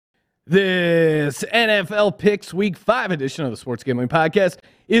This NFL Picks Week 5 edition of the Sports Gambling Podcast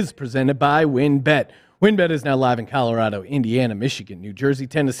is presented by WynnBET. WynnBET is now live in Colorado, Indiana, Michigan, New Jersey,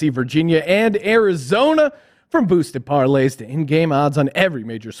 Tennessee, Virginia, and Arizona. From boosted parlays to in-game odds on every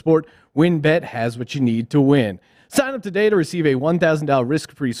major sport, WynnBET has what you need to win. Sign up today to receive a $1,000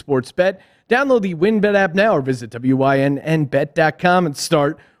 risk-free sports bet. Download the WynnBET app now or visit wynnbet.com and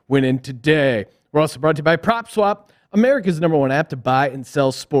start winning today. We're also brought to you by PropSwap, America's #1 app to buy and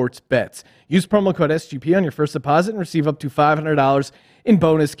sell sports bets. Use promo code SGP on your first deposit and receive up to $500 in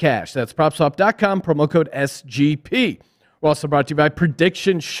bonus cash. That's PropSwap.com, promo code SGP. We're also brought to you by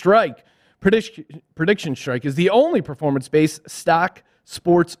Prediction Strike. Prediction Strike is the only performance-based stock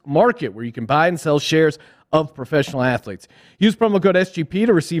sports market where you can buy and sell shares of professional athletes. Use promo code SGP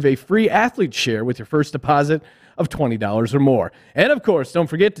to receive a free athlete share with your first deposit of $20 or more. And of course, don't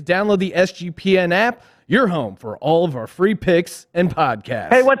forget to download the SGPN app, your home for all of our free picks and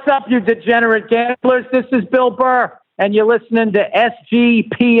podcasts. Hey, what's up, you degenerate gamblers? This is Bill Burr, and you're listening to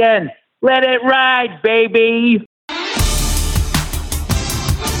SGPN. Let it ride, baby.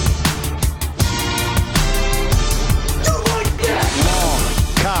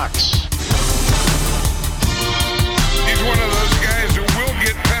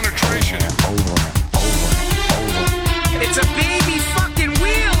 It's a baby fucking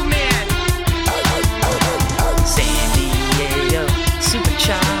wheel, man. San Diego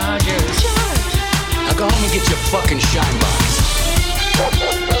Superchargers. Now go home and get your fucking shine box.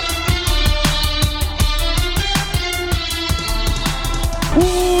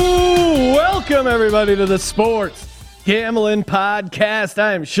 Ooh, welcome everybody to the Sports Gambling Podcast.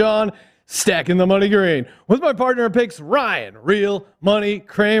 I am Sean, stacking the money green, with my partner in picks, Ryan, Real Money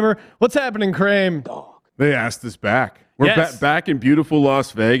Kramer. What's happening, Kramer? They asked us back. We're back in beautiful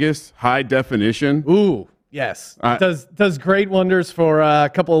Las Vegas, high definition. Ooh, yes. Does great wonders for a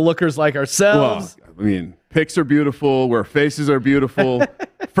couple of lookers like ourselves. Well, I mean, picks are beautiful, where faces are beautiful.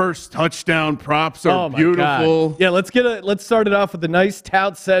 First touchdown props are beautiful. God. Yeah, let's start it off with a nice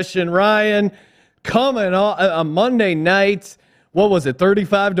tout session. Ryan, coming on a Monday night. What was it?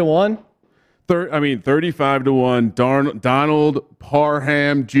 35-1. 35-1. Donald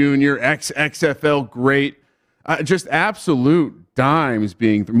Parham Jr., XFL great. Just absolute dimes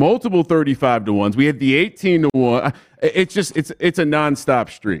being multiple 35-1s. We had the 18-1. It's a nonstop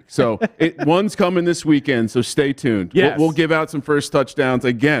streak. So one's coming this weekend. So stay tuned. Yes. We'll give out some first touchdowns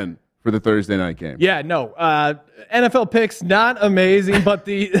again for the Thursday night game. Yeah, no. NFL picks not amazing, but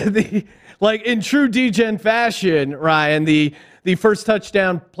the like in true DGen fashion, Ryan, the first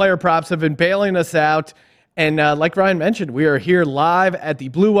touchdown player props have been bailing us out. And like Ryan mentioned, we are here live at the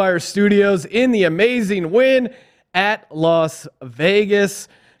Blue Wire Studios in the amazing Wynn at Las Vegas.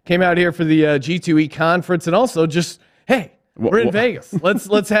 Came out here for the G2E conference, and also just, hey, we're in Vegas.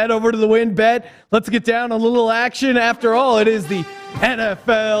 Let's head over to the WynnBET. Let's get down a little action. After all, it is the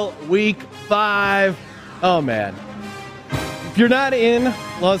NFL Week 5. Oh, man. If you're not in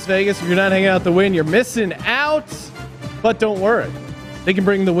Las Vegas, if you're not hanging out at the Wynn, you're missing out. But don't worry. They can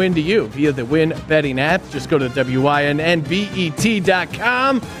bring the win to you via the Wynn betting app. Just go to wynnbet.com.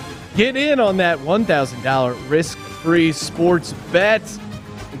 Get in on that $1,000 risk-free sports bet.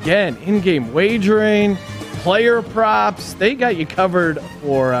 Again, in-game wagering, player props. They got you covered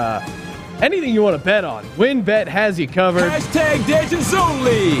for anything you want to bet on. WynnBET has you covered. Hashtag Legends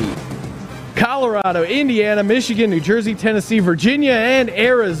Only. Colorado, Indiana, Michigan, New Jersey, Tennessee, Virginia, and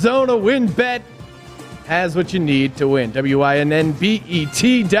Arizona. WynnBET has what you need to win. wynnbet.com,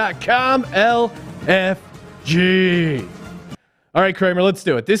 LFG. All right, Kramer, let's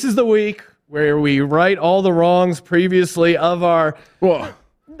do it. This is the week where we right all the wrongs previously of our... Well,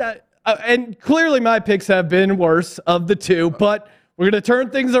 and clearly my picks have been worse of the two, but we're going to turn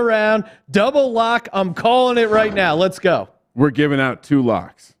things around. Double lock. I'm calling it right now. Let's go. We're giving out 2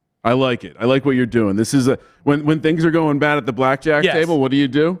 locks. I like it. I like what you're doing. This is when things are going bad at the blackjack table, what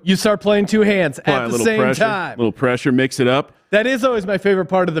do? You start playing 2 hands at the same time. A little pressure, mix it up. That is always my favorite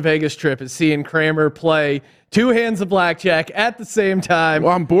part of the Vegas trip, is seeing Kramer play 2 hands of blackjack at the same time.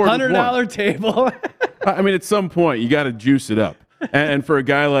 Well, I'm bored with $100 table. I mean, at some point, you got to juice it up. And for a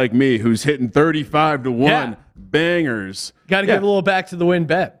guy like me who's hitting 35-1 bangers, got to give a little back to the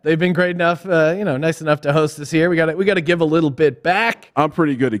WynnBET. They've been great enough, nice enough to host us here. We got to give a little bit back. I'm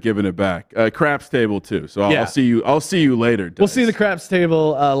pretty good at giving it back. Craps table too. So I'll see you. I'll see you later. Dice. We'll see the craps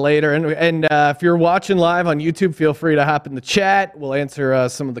table later. And if you're watching live on YouTube, feel free to hop in the chat. We'll answer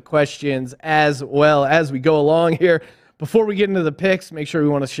some of the questions as well as we go along here. Before we get into the picks, make sure we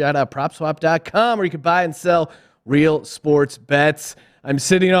want to shout out PropSwap.com, where you can buy and sell Real Sports Bets. I'm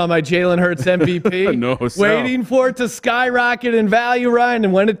sitting on my Jalen Hurts MVP, No, waiting for it to skyrocket in value, Ryan.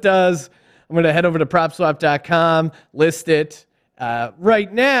 And when it does, I'm going to head over to PropSwap.com, list it.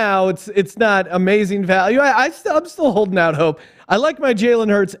 Right now, it's not amazing value. I'm still holding out hope. I like my Jalen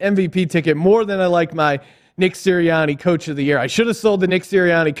Hurts MVP ticket more than I like my Nick Sirianni Coach of the Year. I should have sold the Nick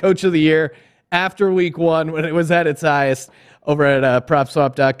Sirianni Coach of the Year after week 1 when it was at its highest over at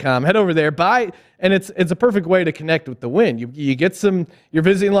PropSwap.com. Head over there, buy, and it's a perfect way to connect with the Win. You get some. You're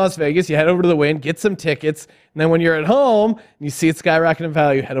visiting Las Vegas. You head over to the Win, get some tickets, and then when you're at home and you see it skyrocketing in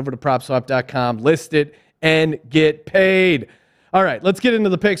value, head over to PropSwap.com, list it, and get paid. All right, let's get into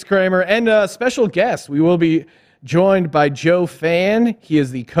the picks, Kramer, and a special guest. We will be joined by Joe Fan. He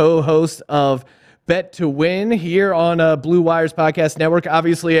is the co-host of Bet to Win here on Blue Wires Podcast Network.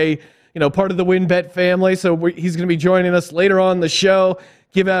 Obviously, part of the WinBet family. So he's going to be joining us later on the show.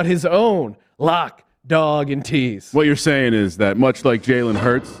 Give out his own lock, dog, and tease. What you're saying is that much like Jalen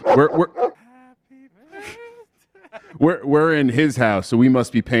Hurts, we're in his house, so we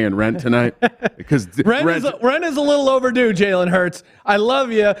must be paying rent tonight because rent is a little overdue. Jalen Hurts, I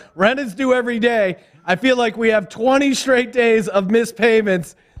love you. Rent is due every day. I feel like we have 20 straight days of missed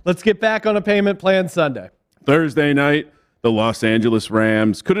payments. Let's get back on a payment plan Sunday. Thursday night, the Los Angeles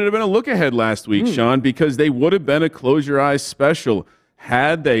Rams. Could it have been a look ahead last week, Sean? Because they would have been a close your eyes special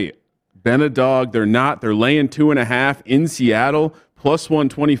had they been a dog. They're not. They're laying 2.5 in Seattle, plus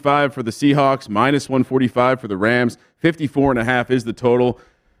 125 for the Seahawks, minus 145 for the Rams. 54.5 is the total.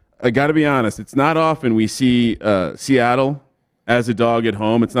 I got to be honest. It's not often we see Seattle as a dog at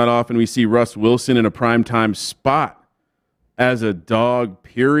home. It's not often we see Russ Wilson in a primetime spot as a dog,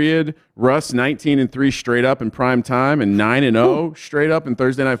 period. Russ, 19-3 straight up in prime time and 9-0 straight up in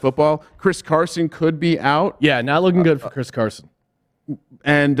Thursday Night Football. Chris Carson could be out. Yeah, not looking good for Chris Carson.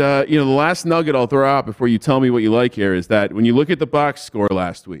 And, the last nugget I'll throw out before you tell me what you like here is that when you look at the box score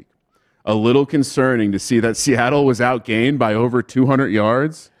last week, a little concerning to see that Seattle was outgained by over 200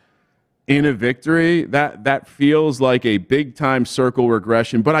 yards in a victory. That feels like a big-time circle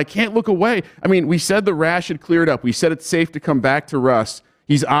regression, but I can't look away. I mean, we said the rash had cleared up. We said it's safe to come back to Russ.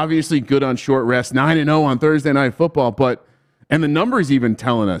 He's obviously good on short rest, 9-0 on Thursday Night Football, and the number's even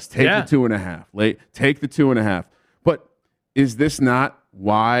telling us, take the 2.5. Take the 2.5. But is this not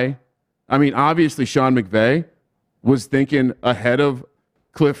why? I mean, obviously Sean McVay was thinking ahead of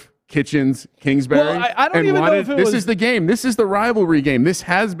Cliff Kitchens, Kingsbury. Well, I don't even know if this is the game. This is the rivalry game. This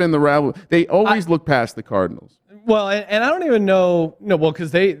has been the rivalry. They always look past the Cardinals. Well, and I don't even know,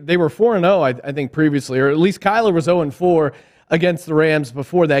 because they were 4-0, I think, previously, or at least Kyler was 0-4 against the Rams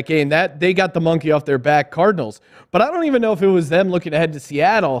before that game. That they got the monkey off their back, Cardinals. But I don't even know if it was them looking ahead to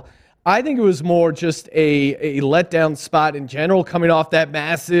Seattle. I think it was more just a letdown spot in general, coming off that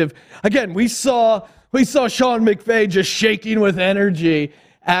massive. Again, we saw Sean McVay just shaking with energy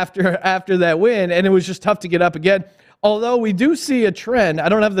after that win, and it was just tough to get up again. Although we do see a trend, I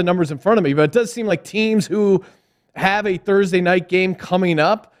don't have the numbers in front of me, but it does seem like teams who have a Thursday night game coming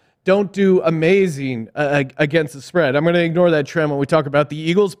up don't do amazing against the spread. I'm going to ignore that trend when we talk about the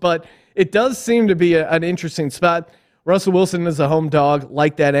Eagles, but it does seem to be an interesting spot. Russell Wilson is a home dog,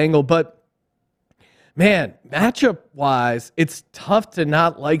 like that angle, but man, matchup-wise, it's tough to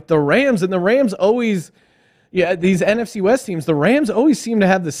not like the Rams, and the Rams always... Yeah, these NFC West teams, the Rams always seem to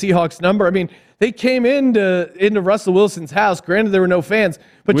have the Seahawks number. I mean, they came into Russell Wilson's house. Granted, there were no fans,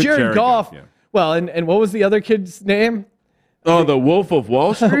 but Jared Goff. Yeah. Well, and what was the other kid's name? Oh, the Wolf of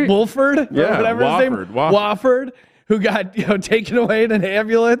Wall Street? Wolford? Yeah, whatever his name. Wofford, who got taken away in an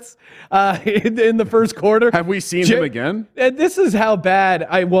ambulance in the first quarter. Have we seen him again? And this is how bad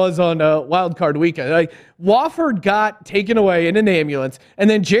I was on Wild Card Weekend. Like, Wofford got taken away in an ambulance, and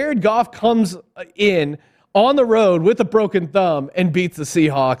then Jared Goff comes in on the road with a broken thumb and beats the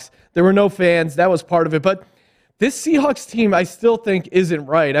Seahawks. There were no fans. That was part of it. But this Seahawks team, I still think, isn't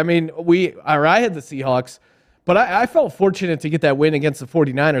right. I mean, I had the Seahawks, but I felt fortunate to get that win against the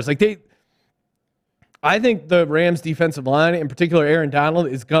 49ers. I think the Rams defensive line, in particular Aaron Donald,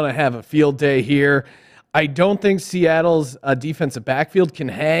 is going to have a field day here. I don't think Seattle's defensive backfield can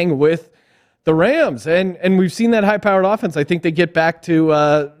hang with the Rams. And we've seen that high-powered offense. I think they get back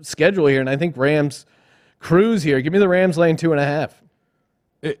to schedule here, and I think Rams cruise here. Give me the Rams laying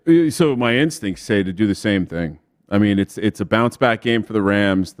 2.5. So my instincts say to do the same thing. I mean, it's a bounce back game for the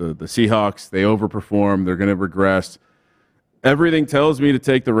Rams. The Seahawks, they overperform. They're going to regress. Everything tells me to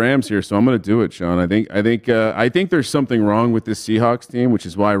take the Rams here, so I'm going to do it, Sean. I think there's something wrong with this Seahawks team, which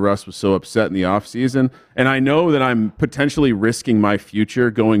is why Russ was so upset in the offseason. And I know that I'm potentially risking my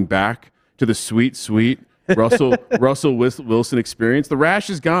future going back to the sweet Russell Wilson experience. The rash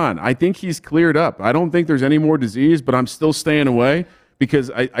is gone. I think he's cleared up. I don't think there's any more disease, but I'm still staying away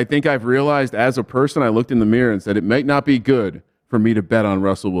because I think I've realized as a person, I looked in the mirror and said it might not be good for me to bet on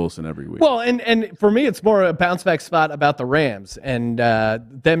Russell Wilson every week. Well, and for me, it's more a bounce back spot about the Rams and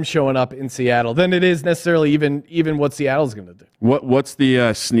them showing up in Seattle than it is necessarily even what Seattle's going to do. What's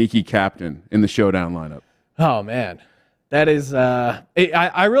the sneaky captain in the showdown lineup? Oh, man. That is, I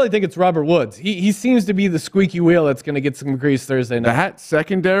really think it's Robert Woods. He seems to be the squeaky wheel that's going to get some grease Thursday night. That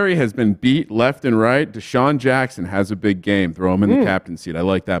secondary has been beat left and right. Deshaun Jackson has a big game. Throw him in the captain seat. I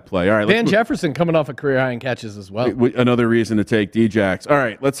like that play. All right, Van Jefferson coming off a career high in catches as well. Another reason to take D-Jax. All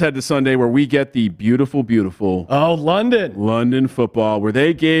right, let's head to Sunday where we get the beautiful London football, where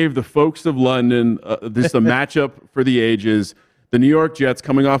they gave the folks of London this is a matchup for the ages. The New York Jets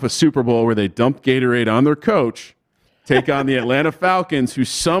coming off a Super Bowl where they dumped Gatorade on their coach. Take on the Atlanta Falcons, who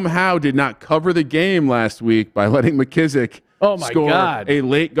somehow did not cover the game last week by letting McKissick score a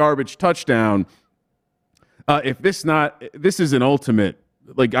late garbage touchdown. This is an ultimate.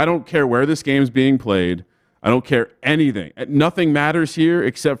 Like, I don't care where this game's being played. I don't care anything. Nothing matters here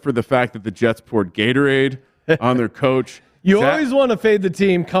except for the fact that the Jets poured Gatorade on their coach. You always want to fade the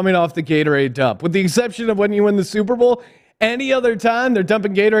team coming off the Gatorade dump, with the exception of when you win the Super Bowl. Any other time they're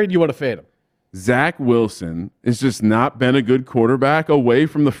dumping Gatorade, you want to fade them. Zach Wilson has just not been a good quarterback away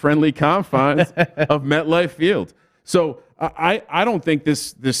from the friendly confines of MetLife Field. So I don't think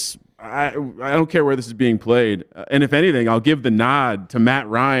I don't care where this is being played. And if anything, I'll give the nod to Matt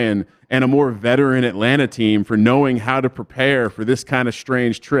Ryan and a more veteran Atlanta team for knowing how to prepare for this kind of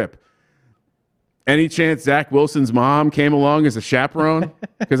strange trip. Any chance Zach Wilson's mom came along as a chaperone?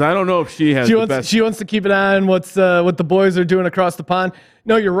 Because I don't know if she has She wants to keep an eye on what the boys are doing across the pond.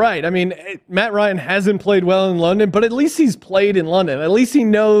 No, you're right. I mean, Matt Ryan hasn't played well in London, but at least he's played in London. At least he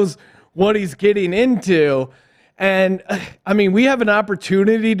knows what he's getting into. And, I mean, we have an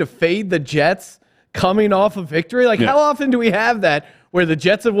opportunity to fade the Jets coming off a victory. How often do we have that where the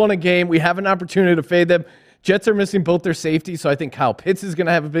Jets have won a game, we have an opportunity to fade them? Jets are missing both their safeties, so I think Kyle Pitts is going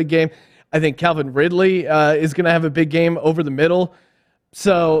to have a big game. I think Calvin Ridley is going to have a big game over the middle.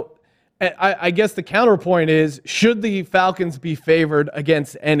 So I guess the counterpoint is, should the Falcons be favored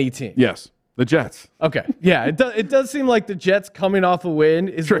against any team? Yes, the Jets. Okay. Yeah, it does seem like the Jets coming off a win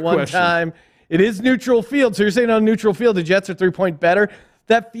is the one time. It is neutral field. So you're saying on neutral field, the Jets are 3-point better.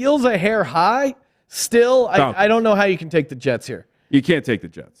 That feels a hair high. Still, I don't know how you can take the Jets here. You can't take the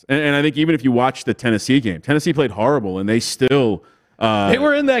Jets. And I think even if you watch the Tennessee game, Tennessee played horrible, and they still – they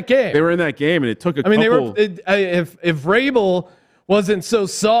were in that game. They were in that game, and it took a couple. They were. If Vrabel wasn't so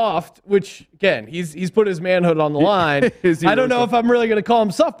soft, which again he's put his manhood on the line. I don't know if I'm really going to call him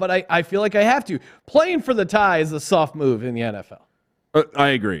soft, but I feel like I have to. Playing for the tie is a soft move in the NFL. I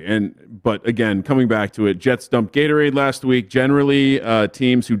agree, but again, coming back to it, Jets dumped Gatorade last week. Generally,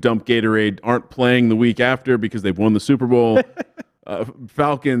 teams who dump Gatorade aren't playing the week after because they've won the Super Bowl.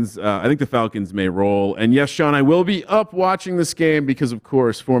 Falcons, I think the Falcons may roll. And yes, Sean, I will be up watching this game because, of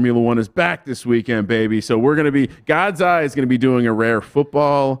course, Formula One is back this weekend, baby. So we're going to be, God's Eye is going to be doing a rare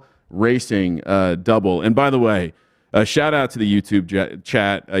football racing double. And by the way, shout out to the YouTube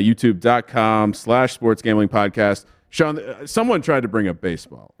chat, youtube.com/sportsgamblingpodcast. Sean, someone tried to bring up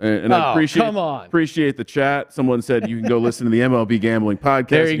baseball, and I appreciate the chat. Someone said you can go listen to the MLB Gambling Podcast.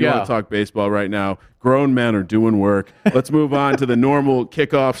 There you if you go. want to talk baseball right now. Grown men are doing work. Let's move on to the normal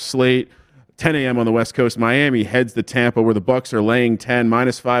kickoff slate. 10 a.m. on the West Coast. Miami heads to Tampa, where the Bucks are laying 10,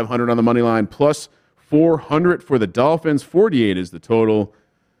 minus 500 on the money line, plus 400 for the Dolphins. 48 is the total.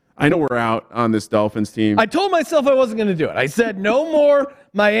 I know we're out on this Dolphins team. I told myself I wasn't going to do it. I said no more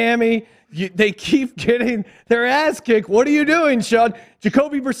Miami. They keep getting their ass kicked. What are you doing, Sean?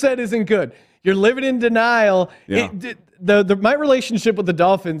 Jacoby Brissett isn't good. You're living in denial. Yeah. My relationship with the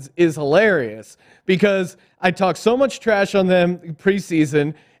Dolphins is hilarious because I talk so much trash on them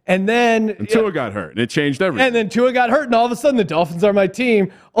preseason, and then Tua got hurt, and it changed everything. And then Tua got hurt, and all of a sudden the Dolphins are my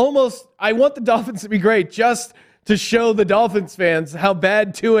team. I want the Dolphins to be great just to show the Dolphins fans how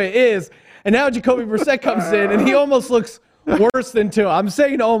bad Tua is. And now Jacoby Brissett comes in, and he almost looks worse than Tua. I'm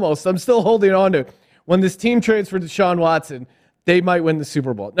saying almost. I'm still holding on to it. When this team trades for Deshaun Watson, they might win the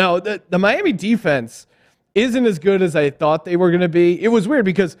Super Bowl. Now, the Miami defense isn't as good as I thought they were going to be. It was weird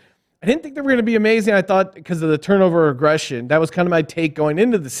because I didn't think they were going to be amazing. I thought because of the turnover aggression. That was kind of my take going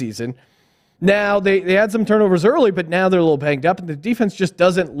into the season. Now, they had some turnovers early, but now they're a little banged up, and the defense just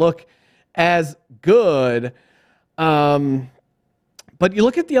doesn't look as good. But you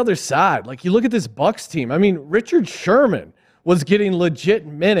look at the other side. Like, you look at this Bucs team. I mean, Richard Sherman was getting legit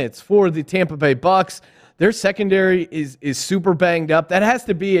minutes for the Tampa Bay Bucs. Their secondary is super banged up. That has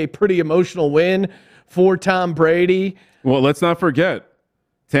to be a pretty emotional win for Tom Brady. Well, let's not forget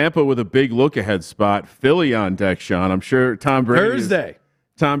Tampa with a big look-ahead spot. Philly on deck, Sean. I'm sure Tom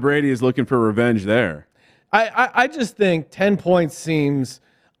Brady is looking for revenge there. I just think 10 points seems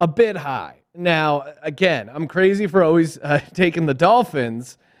a bit high. Now, again, I'm crazy for always taking the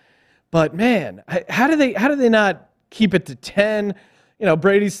Dolphins, but man, how do they not keep it to 10? You know,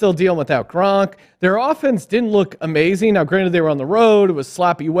 Brady's still dealing without Gronk. Their offense didn't look amazing. Now, granted, they were on the road. It was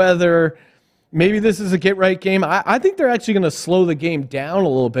sloppy weather. Maybe this is a get-right game. I think they're actually going to slow the game down a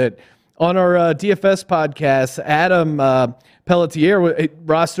little bit. On our DFS podcast, Adam Pelletier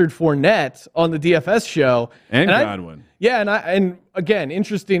rostered Fournette on the DFS show. And Godwin. And again,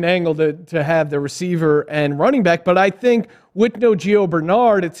 interesting angle to have the receiver and running back. But I think with no Gio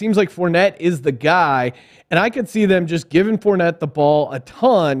Bernard, it seems like Fournette is the guy. And I could see them just giving Fournette the ball a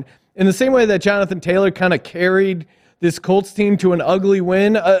ton in the same way that Jonathan Taylor kind of carried this Colts team to an ugly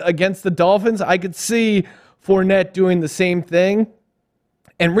win against the Dolphins. I could see Fournette doing the same thing.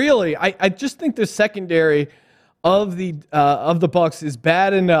 And really, I just think the secondary of the Bucs is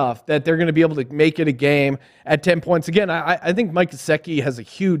bad enough that they're going to be able to make it a game at 10 points. Again, I think Mike Gesicki has a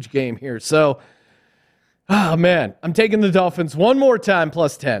huge game here. So, man, I'm taking the Dolphins one more time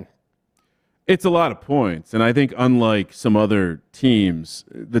plus 10. It's a lot of points, and I think unlike some other teams,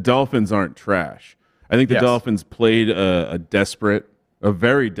 the Dolphins aren't trash. I think the Dolphins played a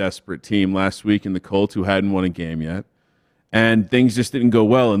very desperate team last week in the Colts who hadn't won a game yet. And things just didn't go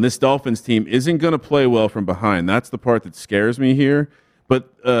well. And this Dolphins team isn't going to play well from behind. That's the part that scares me here.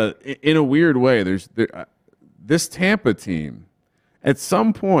 But in a weird way, this Tampa team, at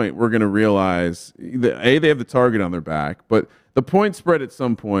some point, we're going to realize, that, they have the target on their back, but the point spread at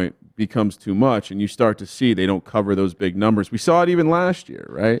some point becomes too much, and you start to see they don't cover those big numbers. We saw it even last year,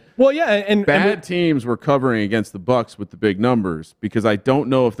 right? Well, yeah. And bad teams were covering against the Bucs with the big numbers because I don't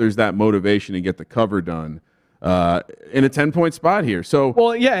know if there's that motivation to get the cover done in a 10-point spot here. So,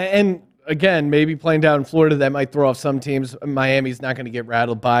 well, yeah, and again, maybe playing down in Florida, that might throw off some teams. Miami's not going to get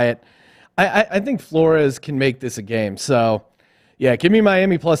rattled by it. I think Flores can make this a game. So, yeah, give me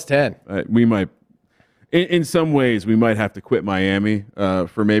Miami plus 10. We might, in some ways, we might have to quit Miami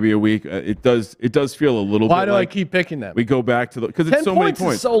for maybe a week. It does feel a little bit. Why do like I keep picking them? We go back to because it's so many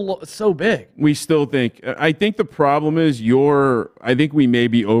points. Is so big. We still think. I think the problem is I think we may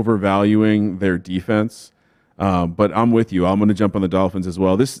be overvaluing their defense. But I'm with you. I'm going to jump on the Dolphins as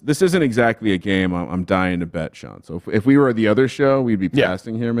well. This isn't exactly a game I'm dying to bet, Sean. So if we were the other show, we'd be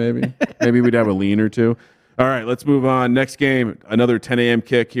passing here maybe. Maybe we'd have a lean or two. All right, let's move on. Next game, another 10 a.m.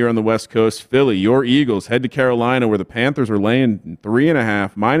 kick here on the West Coast. Philly, your Eagles head to Carolina where the Panthers are laying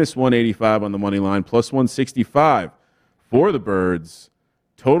 3.5, minus 185 on the money line, plus 165 for the Birds.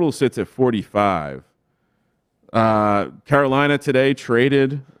 Total sits at 45. Carolina today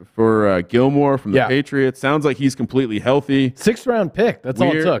traded for Gilmore from the Patriots. Sounds like he's completely healthy. 6th-round pick. That's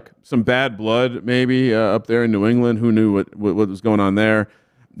all it took. Some bad blood maybe up there in New England. Who knew what was going on there?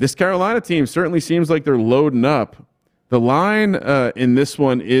 This Carolina team certainly seems like they're loading up. The line in this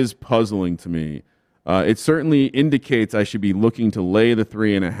one is puzzling to me. It certainly indicates I should be looking to lay the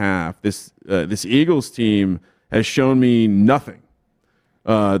 3.5. This Eagles team has shown me nothing.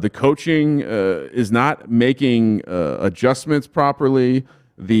 The coaching is not making adjustments properly.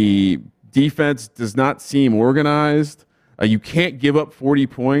 The defense does not seem organized. You can't give up 40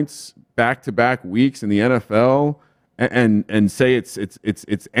 points back-to-back weeks in the NFL and say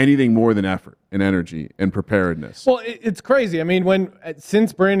it's anything more than effort and energy and preparedness. Well, it's crazy. I mean,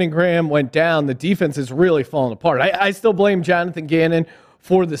 since Brandon Graham went down, the defense has really fallen apart. I still blame Jonathan Gannon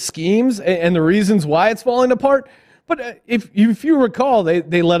for the schemes and the reasons why it's falling apart. But if you recall,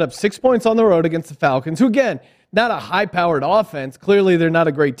 they let up 6 points on the road against the Falcons, who, again, not a high-powered offense. Clearly, they're not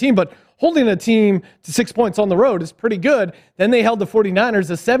a great team, but holding a team to 6 points on the road is pretty good. Then they held the 49ers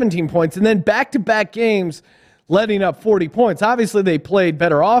to 17 points, and then back-to-back games letting up 40 points. Obviously, they played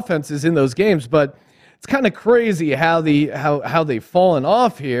better offenses in those games, but it's kind of crazy how they've fallen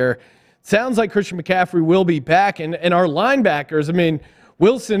off here. Sounds like Christian McCaffrey will be back, and our linebackers, I mean,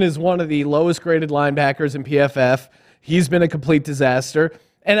 Wilson is one of the lowest-graded linebackers in PFF. He's been a complete disaster.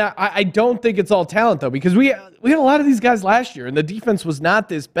 And I don't think it's all talent, though, because we had a lot of these guys last year, and the defense was not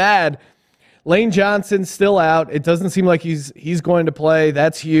this bad. Lane Johnson's still out. It doesn't seem like he's going to play.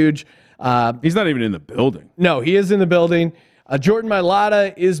 That's huge. He's not even in the building. No, he is in the building. Jordan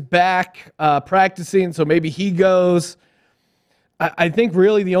Mailata is back practicing, so maybe he goes. I think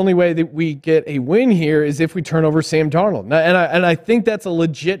really the only way that we get a win here is if we turn over Sam Darnold. And I think that's a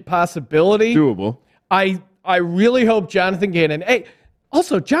legit possibility. Doable. I really hope Jonathan Gannon. Hey,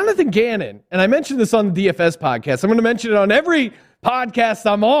 also, Jonathan Gannon, and I mentioned this on the DFS podcast. I'm going to mention it on every podcast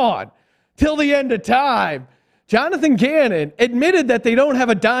I'm on. till the end of time. Jonathan Gannon admitted that they don't have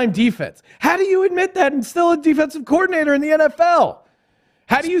a dime defense. How do you admit that and still a defensive coordinator in the NFL?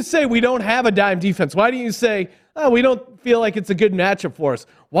 How do you say we don't have a dime defense? Why do you say, oh, we don't feel like it's a good matchup for us?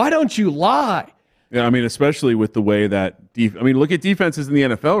 Why don't you lie? Yeah, I mean, especially with the way that look at defenses in the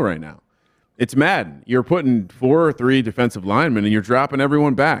NFL right now. It's Madden. You're putting 4 or 3 defensive linemen and you're dropping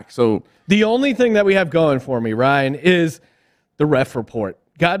everyone back. So the only thing that we have going for me, Ryan, is the ref report.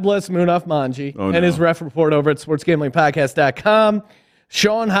 God bless Munaf Manji and his ref report over at sportsgamblingpodcast.com.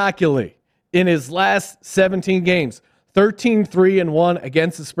 Sean Hockley, in his last 17 games, 13-3-1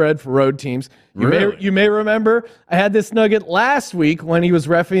 against the spread for road teams. You may remember I had this nugget last week when he was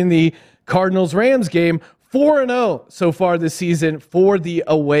reffing the Cardinals-Rams game. 4-0 so far this season for the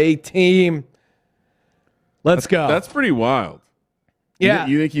away team. Let's go. That's pretty wild. Yeah.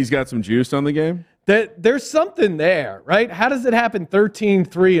 You think he's got some juice on the game? There's something there, right? How does it happen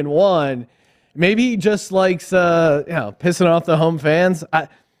 13-3-1? Maybe he just likes pissing off the home fans.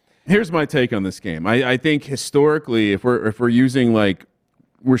 Here's my take on this game. I think historically, if we're using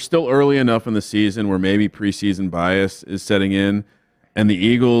we're still early enough in the season where maybe preseason bias is setting in, and the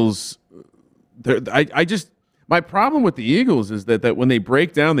Eagles, my problem with the Eagles is that when they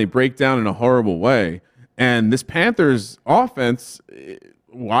break down in a horrible way. And this Panthers offense,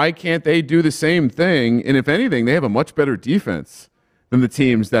 why can't they do the same thing? And if anything, they have a much better defense than the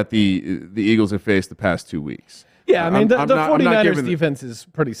teams that the Eagles have faced the past 2 weeks. Yeah, I mean, the 49ers defense is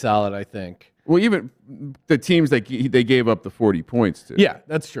pretty solid, I think. Well, even the teams that they gave up the 40 points to. Yeah,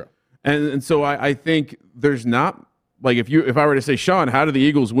 that's true. And so I think there's not, if I were to say, Sean, how do the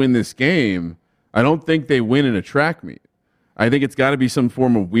Eagles win this game? I don't think they win in a track meet. I think it's got to be some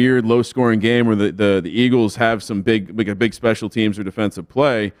form of weird, low-scoring game where the Eagles have some big special teams or defensive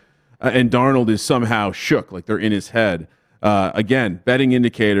play, and Darnold is somehow shook, like they're in his head. Again, betting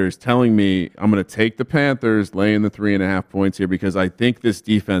indicators telling me I'm going to take the Panthers, laying the 3.5 points here because I think this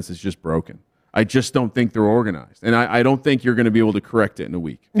defense is just broken. I just don't think they're organized, and I don't think you're going to be able to correct it in a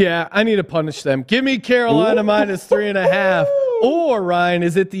week. Yeah, I need to punish them. Give me Carolina minus 3.5. Or, Ryan,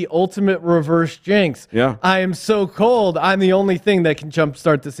 is it the ultimate reverse jinx? Yeah. I am so cold, I'm the only thing that can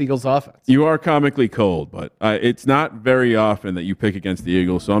jumpstart this Eagles offense. You are comically cold, but it's not very often that you pick against the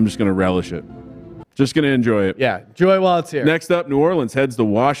Eagles, so I'm just going to relish it. Just going to enjoy it. Yeah, enjoy while it's here. Next up, New Orleans heads to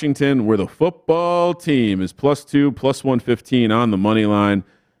Washington, where the football team is +2, +115 on the money line.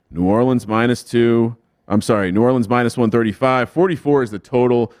 New Orleans -2. I'm sorry, New Orleans -135. 44 is the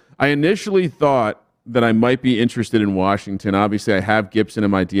total. I initially thought that I might be interested in Washington. Obviously, I have Gibson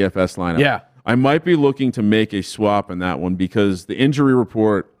in my DFS lineup. Yeah. I might be looking to make a swap in that one because the injury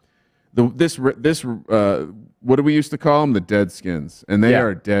report, what do we used to call them? The Deadskins. And they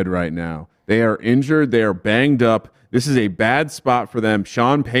are dead right now. They are injured. They are banged up. This is a bad spot for them.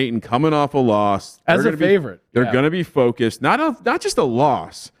 Sean Payton coming off a loss. As a favorite. They're going to be focused. Not just a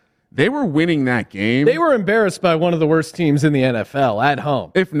loss. They were winning that game. They were embarrassed by one of the worst teams in the NFL at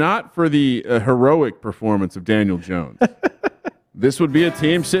home. If not for the heroic performance of Daniel Jones, this would be a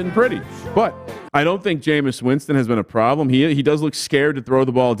team sitting pretty. But I don't think Jameis Winston has been a problem. He does look scared to throw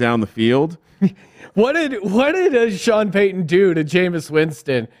the ball down the field. What did Sean Payton do to Jameis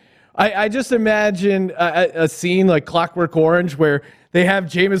Winston? I just imagine a scene like Clockwork Orange where they have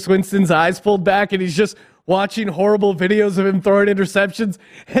Jameis Winston's eyes pulled back and he's just watching horrible videos of him throwing interceptions,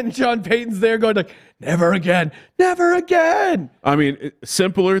 and Sean Payton's there going like, never again, never again. I mean,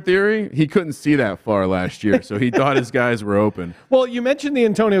 simpler theory, he couldn't see that far last year, so he thought his guys were open. Well, you mentioned the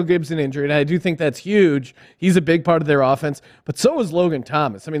Antonio Gibson injury, and I do think that's huge. He's a big part of their offense, but so is Logan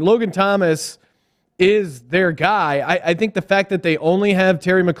Thomas. I mean, Logan Thomas is their guy. I think the fact that they only have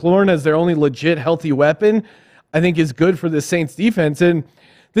Terry McLaurin as their only legit healthy weapon, I think is good for the Saints defense. And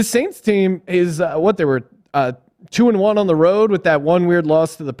the Saints team is they were 2-1 on the road with that one weird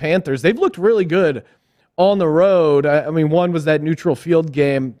loss to the Panthers. They've looked really good on the road. I mean, one was that neutral field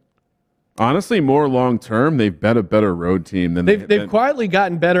game. Honestly, more long term, they've been a better road team than they've quietly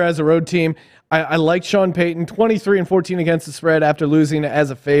gotten better as a road team. I like Sean Payton, 23-14 against the spread after losing as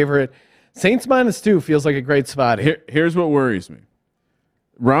a favorite. Saints -2 feels like a great spot here. Here's what worries me.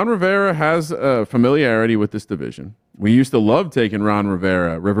 Ron Rivera has a familiarity with this division. We used to love taking Ron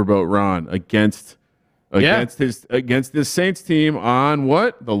Rivera, Riverboat Ron, against this Saints team on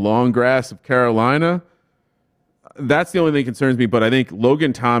the long grass of Carolina. That's the only thing that concerns me, but I think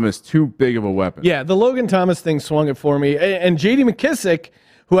Logan Thomas too big of a weapon. Yeah, the Logan Thomas thing swung it for me. And J.D. McKissick,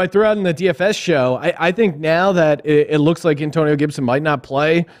 who I threw out in the DFS show, I think now that it looks like Antonio Gibson might not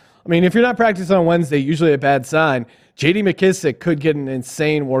play. I mean, if you're not practicing on Wednesday, usually a bad sign. J.D. McKissick could get an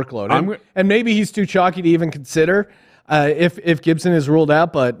insane workload. And maybe he's too chalky to even consider. if Gibson is ruled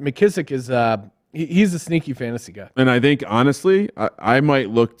out, but McKissick is he's a sneaky fantasy guy. And I think, honestly, I might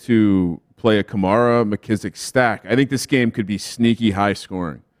look to play a Kamara McKissick stack. I think this game could be sneaky high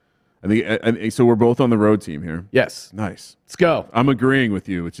scoring. I think so. We're both on the road team here. Yes. Nice. Let's go. I'm agreeing with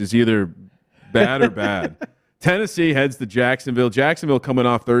you, which is either bad or bad. Tennessee heads to Jacksonville. Jacksonville coming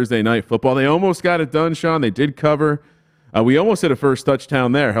off Thursday night football. They almost got it done, Sean. They did cover. We almost hit a first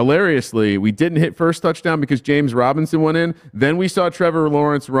touchdown there. Hilariously, we didn't hit first touchdown because James Robinson went in. Then we saw Trevor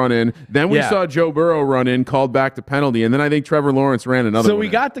Lawrence run in. Then we saw Joe Burrow run in, called back to penalty. And then I think Trevor Lawrence ran another one. So we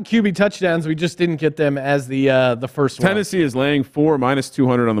got the QB touchdowns. We just didn't get them as the first one. Tennessee is laying 4 minus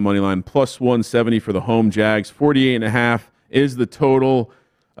 200 on the money line, plus 170 for the home Jags. 48.5 is the total.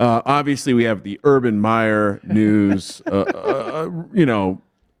 Obviously, we have the Urban Meyer news,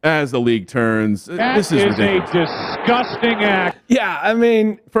 as the league turns. This is ridiculous. a disgusting act. Yeah, I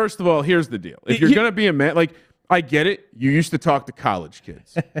mean, First of all, here's the deal. If you're going to be a man, like, I get it. You used to talk to college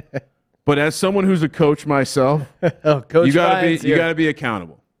kids. But as someone who's a coach myself, Coach you Ryan's here. got to be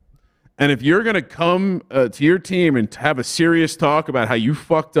accountable. And if you're going to come to your team and have a serious talk about how you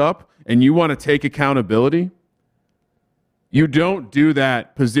fucked up and you want to take accountability, you don't do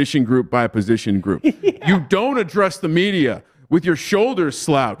that position group by position group. You don't address the media with your shoulders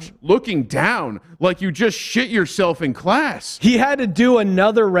slouched, looking down like you just shit yourself in class. He had to do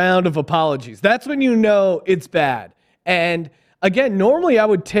another round of apologies. That's when you know it's bad. And again, normally I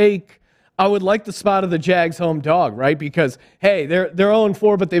would like the spot of the Jags home dog, right? Because, hey, they're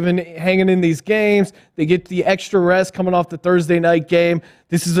 0-4, but they've been hanging in these games. They get the extra rest coming off the Thursday night game.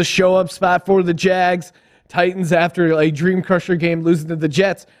 This is a show-up spot for the Jags. Titans after a Dream Crusher game losing to the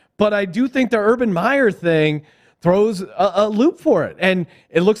Jets. But I do think the Urban Meyer thing throws a loop for it. And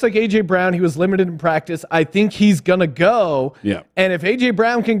it looks like A.J. Brown, he was limited in practice. I think he's going to go. Yeah. And if A.J.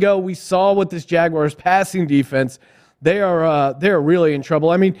 Brown can go, we saw with this Jaguars passing defense, they're really in trouble.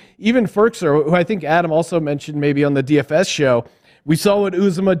 I mean, even Ferkser, who I think Adam also mentioned maybe on the DFS show, we saw what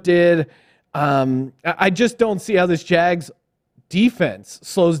Uzomah did. I just don't see how this Jags defense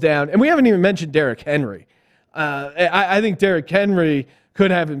slows down. And we haven't even mentioned Derrick Henry. I think Derrick Henry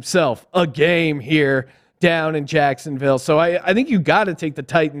could have himself a game here down in Jacksonville. So I think you got to take the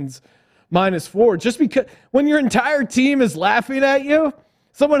Titans -4 just because when your entire team is laughing at you.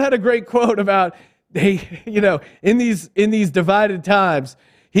 Someone had a great quote about, in these divided times,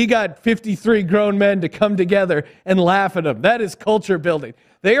 he got 53 grown men to come together and laugh at him. That is culture building.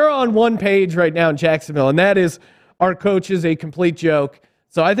 They are on one page right now in Jacksonville, and that is our coach is a complete joke.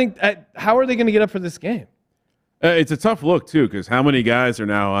 So I think, how are they going to get up for this game? It's a tough look, too, because how many guys are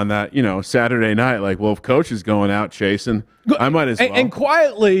now on that, Saturday night? Like, well, if coach is going out chasing, I might as well. And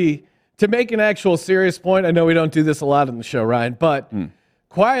quietly, to make an actual serious point, I know we don't do this a lot on the show, Ryan, but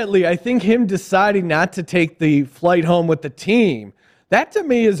quietly, I think him deciding not to take the flight home with the team, that to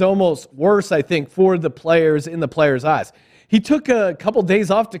me is almost worse, I think, for the players in the players' eyes. He took a couple days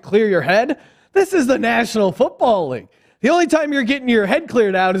off to clear your head. This is the National Football League. The only time you're getting your head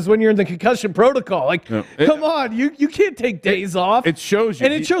cleared out is when you're in the concussion protocol. Like, come on, you can't take days off. It shows you.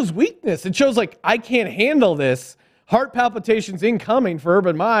 And it shows weakness. It shows, like, I can't handle this. Heart palpitations incoming for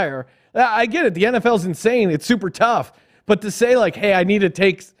Urban Meyer. I get it. The NFL's insane. It's super tough. But to say, like, hey, I need to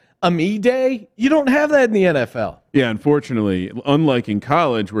take a me day, you don't have that in the NFL. Yeah, unfortunately, unlike in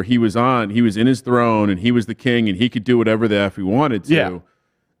college where he was in his throne and he was the king and he could do whatever the F he wanted to. Yeah.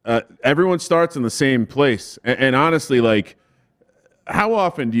 Everyone starts in the same place. And honestly, like, how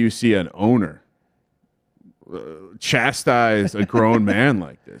often do you see an owner chastise a grown man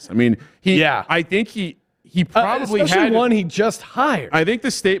like this? I mean, I think he probably especially had one he just hired. I think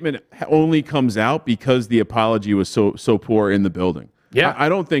the statement only comes out because the apology was so poor in the building. Yeah. I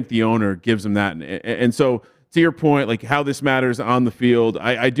don't think the owner gives him that. And so, to your point, like how this matters on the field,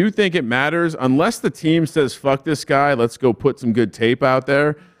 I do think it matters unless the team says, fuck this guy, let's go put some good tape out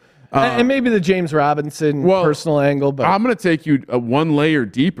there. And maybe the James Robinson personal angle. But I'm going to take you one layer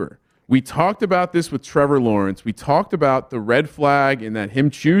deeper. We talked about this with Trevor Lawrence. We talked about the red flag and that him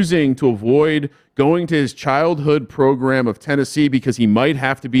choosing to avoid going to his childhood program of Tennessee because he might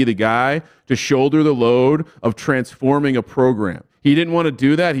have to be the guy to shoulder the load of transforming a program. He didn't want to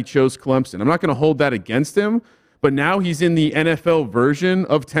do that. He chose Clemson. I'm not going to hold that against him, but now he's in the NFL version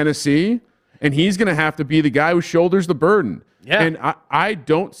of Tennessee, and he's going to have to be the guy who shoulders the burden. Yeah. And I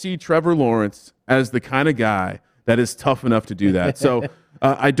don't see Trevor Lawrence as the kind of guy that is tough enough to do that. So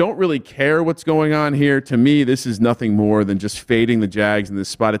I don't really care what's going on here. To me, this is nothing more than just fading the Jags in this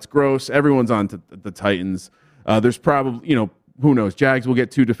spot. It's gross. Everyone's on to the Titans. There's probably, who knows? Jags will get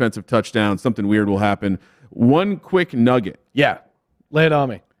 2 defensive touchdowns. Something weird will happen. One quick nugget. yeah, lay it on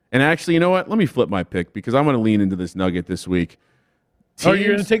me. And actually, you know what? Let me flip my pick because I'm going to lean into this Nugget this week. You're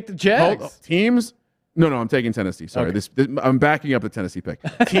going to take the Jags? Teams? No, I'm taking Tennessee. Sorry. Okay. I'm backing up the Tennessee pick.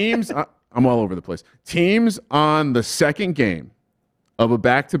 Teams, I'm all over the place. Teams on the second game of a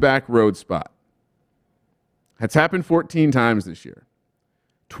back-to-back road spot. It's happened 14 times this year.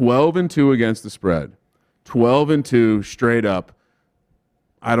 12-2 against the spread. 12-2 straight up.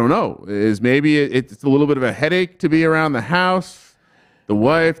 I don't know. Maybe it's a little bit of a headache to be around the house. The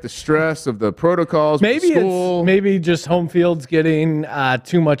wife, the stress of the protocols, maybe school. Maybe just home field's getting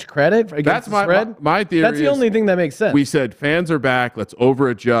too much credit against the spread. My theory. That's the only thing that makes sense. We said fans are back. Let's over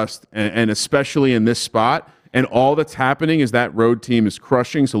adjust, and especially in this spot. And all that's happening is that road team is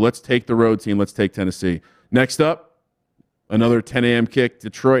crushing. So let's take the road team. Let's take Tennessee. Next up, another 10 a.m. kick.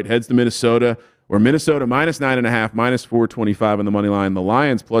 Detroit heads to Minnesota. Where Minnesota -9.5, -425 on the money line. The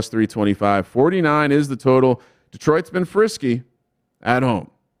Lions +325. 49 is the total. Detroit's been frisky at home.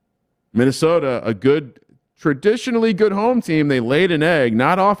 Minnesota, a traditionally good home team. They laid an egg.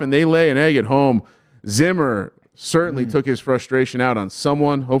 Not often they lay an egg at home. Zimmer certainly took his frustration out on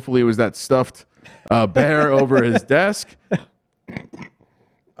someone. Hopefully it was that stuffed bear over his desk.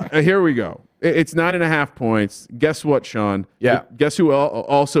 Here we go. It's 9.5 points. Guess what, Sean? Yeah. Guess who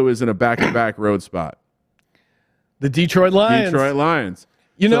also is in a back-to-back road spot? The Detroit Lions.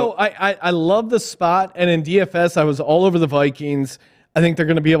 You know, I love the spot, and in DFS, I was all over the Vikings. I think they're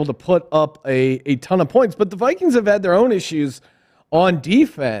going to be able to put up a ton of points, but the Vikings have had their own issues on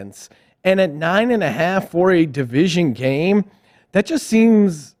defense, and at 9.5 for a division game, that just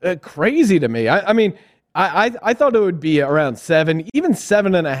seems crazy to me. I mean, I thought it would be around 7, even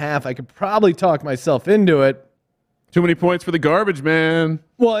 7.5. I could probably talk myself into it. Too many points for the garbage man.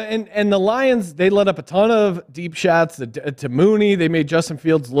 Well, and the Lions, they let up a ton of deep shots to Mooney. They made Justin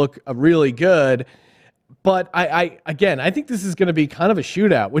Fields look really good. But I think this is going to be kind of a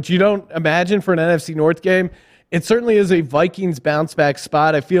shootout, which you don't imagine for an NFC North game. It certainly is a Vikings bounce back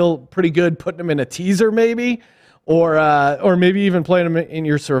spot. I feel pretty good putting them in a teaser maybe, or maybe even playing them in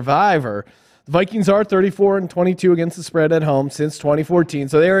your survivor. The Vikings are 34-22 against the spread at home since 2014.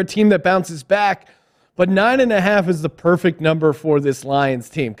 So they're a team that bounces back. But 9.5 is the perfect number for this Lions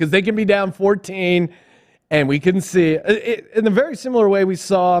team because they can be down 14, and we can see it in a very similar way we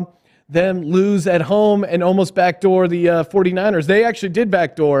saw them lose at home and almost backdoor the 49ers. They actually did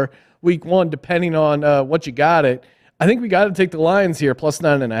backdoor week 1, depending on what you got it. I think we got to take the Lions here, plus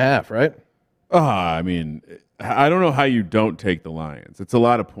 9.5, right? I mean, I don't know how you don't take the Lions. It's a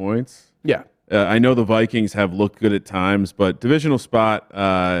lot of points. Yeah. I know the Vikings have looked good at times, but divisional spot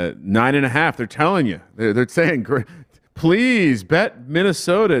 9.5. They're telling you. They're saying, please bet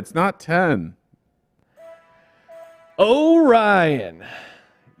Minnesota. It's not 10. Oh, Ryan.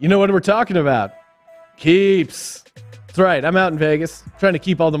 You know what we're talking about. Keeps. That's right. I'm out in Vegas trying to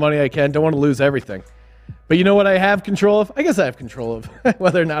keep all the money I can. Don't want to lose everything. But you know what I have control of? I guess I have control of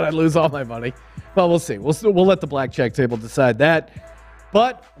whether or not I lose all my money. Well, we'll see. We'll let the blackjack table decide that.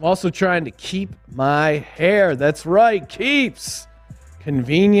 But I'm also trying to keep my hair. That's right, Keeps.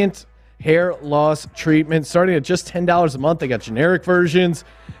 Convenient hair loss treatment starting at just $10 a month. They got generic versions.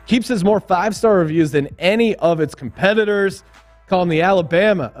 Keeps has more 5-star reviews than any of its competitors. Call them the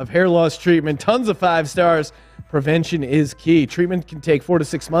Alabama of hair loss treatment. Tons of 5 stars. Prevention is key. Treatment can take 4 to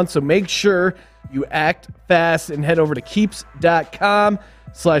 6 months, so make sure you act fast and head over to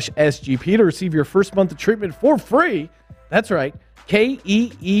keeps.com/SGP to receive your first month of treatment for free. That's right.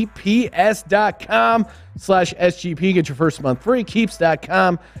 KEEPS.com/SGP. Get your first month free.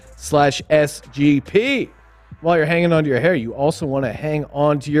 Keeps.com/SGP. While you're hanging onto your hair, you also want to hang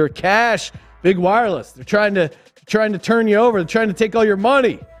on to your cash. Big Wireless. They're trying to turn you over. They're trying to take all your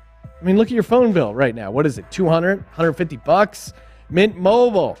money. I mean, look at your phone bill right now. What is it? $200, $150? Mint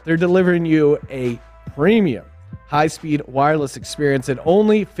Mobile. They're delivering you a premium high-speed wireless experience at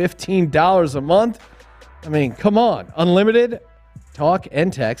only $15 a month. I mean, come on. Unlimited talk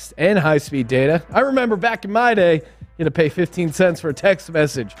and text and high-speed data. I remember back in my day, you had to pay 15 cents for a text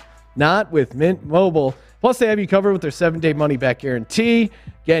message. Not with Mint Mobile. Plus, they have you covered with their 7-day money-back guarantee.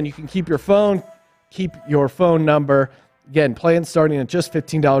 Again, you can keep your phone number. Again, plans starting at just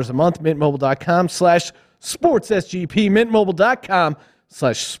 $15 a month. MintMobile.com/SportsSGP.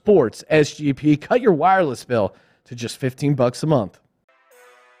 MintMobile.com/SportsSGP. Cut your wireless bill to just $15 a month.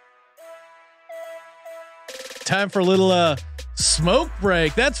 Time for a little smoke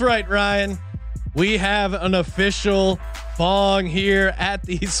break. That's right, Ryan. We have an official bong here at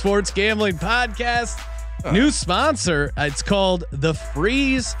the Sports Gambling Podcast. New sponsor. It's called the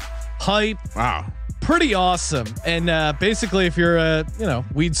Freeze Hype. Wow. Pretty awesome. And basically, if you're a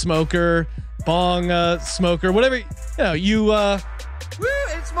weed smoker, bong smoker, whatever, you Woo,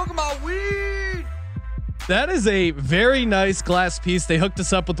 ain't smoking my weed. That is a very nice glass piece. They hooked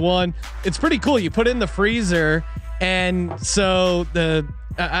us up with one. It's pretty cool. You put it in the freezer, and so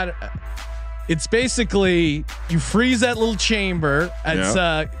it's basically you freeze that little chamber.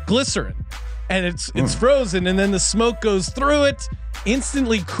 It's glycerin, and it's frozen, and then the smoke goes through it,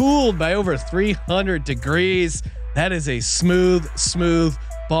 instantly cooled by over 300 degrees. That is a smooth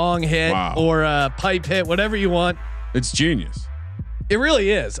bong hit or a pipe hit, whatever you want. It's genius. It really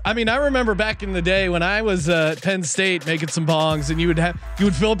is. I mean, I remember back in the day when I was Penn State making some bongs, and you would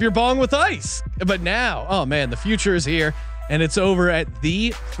fill up your bong with ice. But now, oh man, the future is here, and it's over at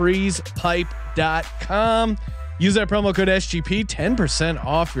thefreezepipe.com. Use that promo code SGP, 10%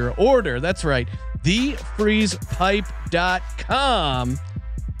 off your order. That's right, thefreezepipe.com.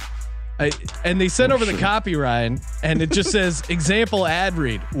 And they sent over the copy, Ryan, and it just says example ad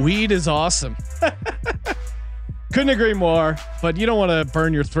read. Weed is awesome. Couldn't agree more, but you don't want to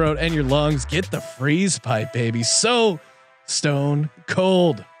burn your throat and your lungs. Get the Freeze Pipe, baby. So stone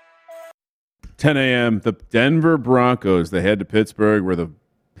cold. 10 a.m. The Denver Broncos, they head to Pittsburgh, where the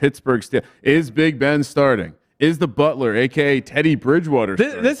Pittsburgh is Big Ben starting? Is the Butler, aka Teddy Bridgewater,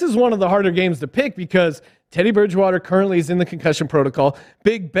 starting? This is one of the harder games to pick because Teddy Bridgewater currently is in the concussion protocol.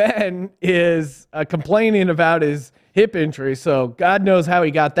 Big Ben is complaining about his hip injury, so God knows how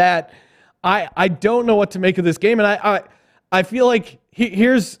he got that. I don't know what to make of this game, and I feel like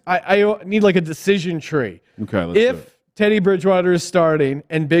I need like a decision tree. Okay, let's do it. Teddy Bridgewater is starting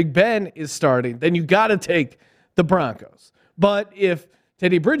and Big Ben is starting, then you got to take the Broncos. But if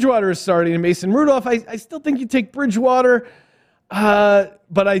Teddy Bridgewater is starting and Mason Rudolph, I still think you take Bridgewater.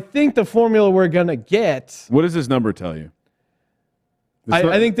 But I think the formula we're gonna get. What does this number tell you?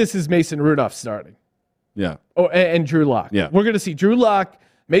 I think this is Mason Rudolph starting. Yeah. Oh, and Drew Lock. Yeah. We're gonna see Drew Lock,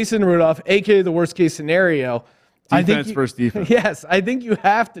 Mason Rudolph, aka the worst case scenario. Defense versus defense. Yes, I think you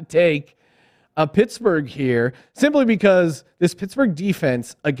have to take a Pittsburgh here simply because this Pittsburgh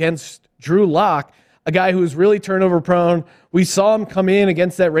defense against Drew Lock, a guy who's really turnover prone. We saw him come in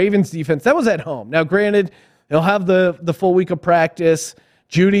against that Ravens defense. That was at home. Now, granted, he'll have the full week of practice.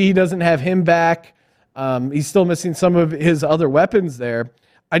 Judy, he doesn't have him back. He's still missing some of his other weapons there.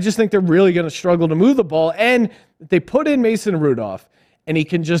 I just think they're really going to struggle to move the ball. And they put in Mason Rudolph, and he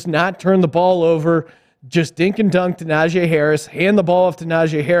can just not turn the ball over, just dink and dunk to Najee Harris, hand the ball off to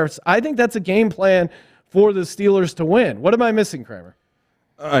Najee Harris. I think that's a game plan for the Steelers to win. What am I missing, Kramer?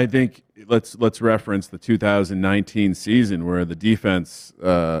 I think let's reference the 2019 season where the defense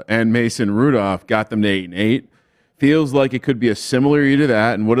and Mason Rudolph got them to 8-8. Feels like it could be a similar year to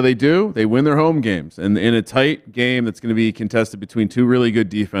that. And what do? They win their home games. And in a tight game that's going to be contested between two really good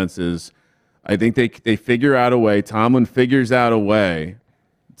defenses, I think they figure out a way. Tomlin figures out a way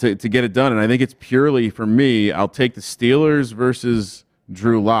to get it done. And I think it's purely, for me, I'll take the Steelers versus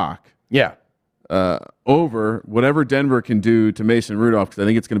Drew Lock. Yeah. Over whatever Denver can do to Mason Rudolph, because I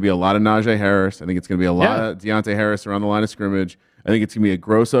think it's going to be a lot of Najee Harris. I think it's going to be a lot of Deontay Harris around the line of scrimmage. I think it's going to be a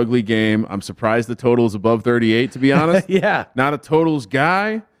gross, ugly game. I'm surprised the total is above 38, to be honest. Yeah. Not a totals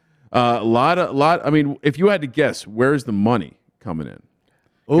guy. I mean, if you had to guess, where's the money coming in?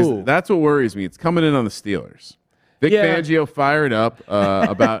 Ooh. That's what worries me. It's coming in on the Steelers. Vic Fangio fired up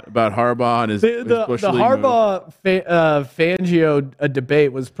about Harbaugh and his Bush the League Harbaugh Fangio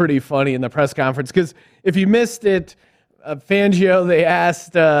debate was pretty funny in the press conference because if you missed it, Fangio they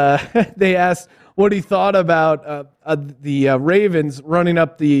asked what he thought about the Ravens running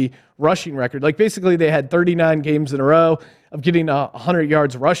up the rushing record. Like basically they had 39 games in a row of getting 100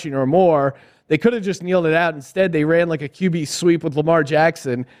 yards rushing or more. They could have just kneeled it out. Instead, they ran like a QB sweep with Lamar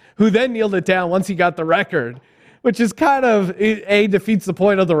Jackson, who then kneeled it down once he got the record, which is kind of defeats the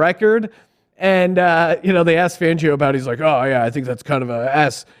point of the record. And they asked Fangio about it. He's like, oh yeah, I think that's kind of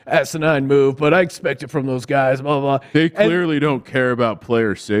a asinine move, but I expect it from those guys. Blah blah. They clearly don't care about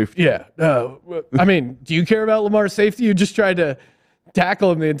player safety. Yeah. I mean, do you care about Lamar's safety? You just tried to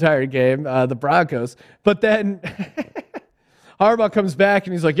tackle him the entire game, the Broncos. But then Harbaugh comes back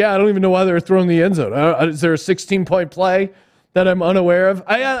and he's like, yeah, I don't even know why they were throwing the end zone. Is there a 16-point play that I'm unaware of?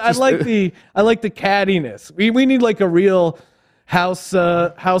 I like the cattiness. We need like a real house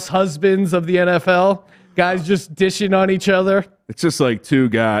husbands of the NFL, guys just dishing on each other. It's just like two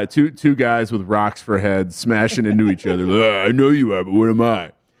guys with rocks for heads smashing into each other. I know you are, but what am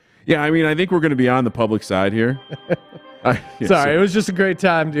I? Yeah, I mean, I think we're going to be on the public side here. Sorry, it was just a great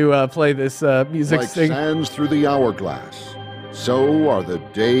time to play this music. Like sands through the hourglass, so are the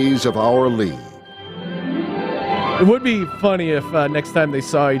days of our league. It would be funny if next time they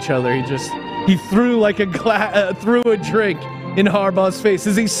saw each other, he threw like threw a drink in Harbaugh's face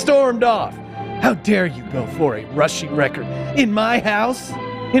as he stormed off. How dare you go for a rushing record in my house,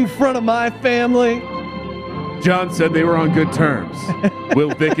 in front of my family? John said they were on good terms. Will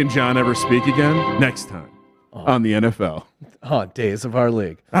Vic and John ever speak again? Next time on the NFL. Oh, days of our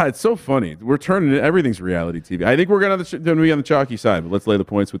league. It's so funny. We're turning it. Everything's reality TV. I think we're going to be on the chalky side, but let's lay the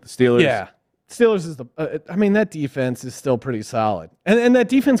points with the Steelers. Yeah. Steelers is that defense is still pretty solid. And that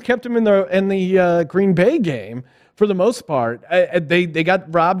defense kept them in the Green Bay game for the most part. They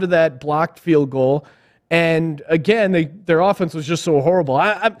got robbed of that blocked field goal. And again, their offense was just so horrible.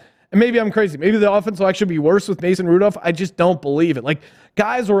 Maybe I'm crazy. Maybe the offense will actually be worse with Mason Rudolph. I just don't believe it. Like,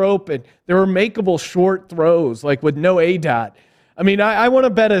 guys were open. There were makeable short throws, like with no ADOT. I mean, I want to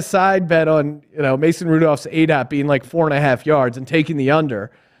bet a side bet on Mason Rudolph's ADOT being like 4.5 yards and taking the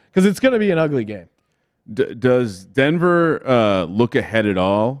under, because it's going to be an ugly game. Does Denver look ahead at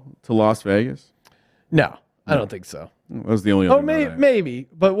all to Las Vegas? No, I don't think so. That was the only other maybe.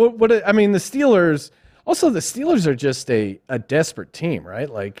 But what I mean, the Steelers. Also, the Steelers are just a desperate team, right?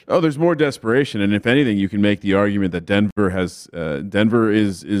 Like, there's more desperation, and if anything, you can make the argument that Denver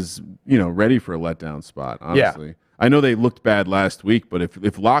is ready for a letdown spot. Honestly, yeah. I know they looked bad last week, but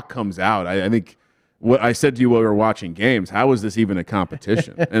if Locke comes out, I think what I said to you while we were watching games, how is this even a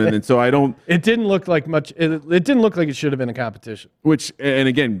competition? and so I don't. It didn't look like much. It didn't look like it should have been a competition. And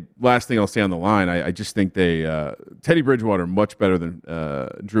again, last thing I'll say on the line, I just think Teddy Bridgewater much better than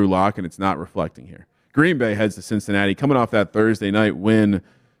Drew Lock, and it's not reflecting here. Green Bay heads to Cincinnati, coming off that Thursday night win.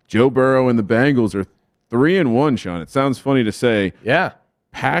 Joe Burrow and the Bengals are 3-1, Sean. It sounds funny to say. Yeah.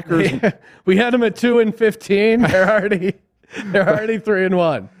 Packers. We had them at 2-15. They're already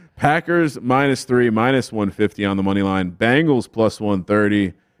 3-1. Packers -3, -150 on the money line. Bengals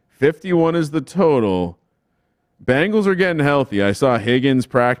 +130. 51 is the total. Bengals are getting healthy. I saw Higgins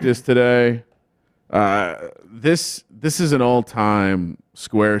practice today. This is an all-time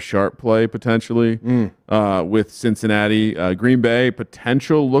square sharp play potentially with Cincinnati. Green Bay,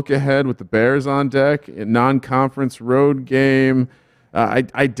 potential look ahead with the Bears on deck. Non-conference road game.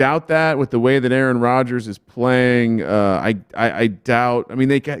 I doubt that with the way that Aaron Rodgers is playing. I doubt. I mean,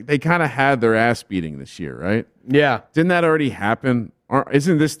 they kind of had their ass beating this year, right? Yeah. Didn't that already happen?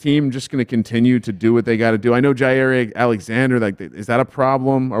 Isn't this team just going to continue to do what they got to do? I know Jair Alexander. Is that a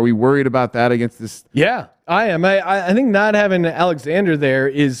problem? Are we worried about that against this? Yeah, I am. I think not having Alexander there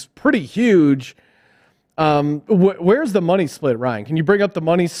is pretty huge. Where's the money split, Ryan? Can you bring up the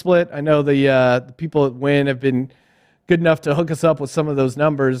money split? I know the people at Win have been good enough to hook us up with some of those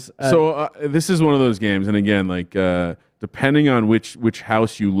numbers. This is one of those games, and again, depending on which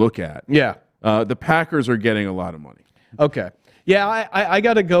house you look at, the Packers are getting a lot of money. Okay. Yeah, I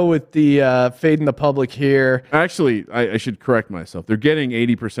got to go with the fading the public here. Actually, I should correct myself. They're getting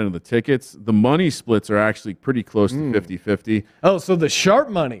 80% of the tickets. The money splits are actually pretty close to 50-50. Oh, so the sharp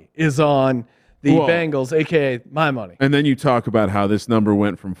money is on the Bengals, a.k.a. my money. And then you talk about how this number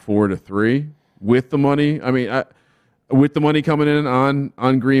went from 4 to 3 with the money. I mean, with the money coming in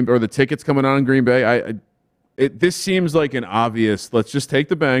on Green or the tickets coming on Green Bay, this seems like an obvious, let's just take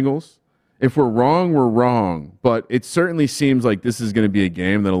the Bengals. If we're wrong, we're wrong. But it certainly seems like this is going to be a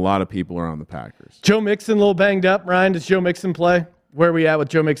game that a lot of people are on the Packers. Joe Mixon a little banged up. Ryan, does Joe Mixon play? Where are we at with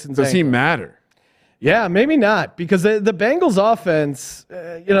Joe Mixon's Does he matter? Yeah, maybe not. Because the Bengals offense,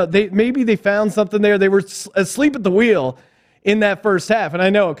 they found something there. They were asleep at the wheel in that first half. And I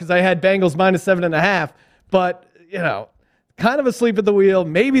know because I had Bengals -7.5. But, kind of asleep at the wheel.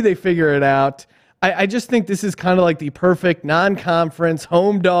 Maybe they figure it out. I just think this is kind of like the perfect non-conference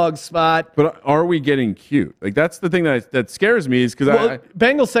home dog spot. But are we getting cute? Like, that's the thing that scares me is because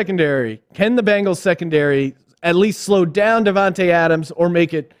Bengals secondary, can the Bengals secondary at least slow down Devontae Adams or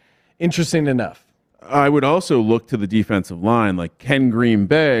make it interesting enough? I would also look to the defensive line. Like, can Green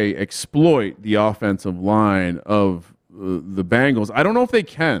Bay exploit the offensive line of the Bengals? I don't know if they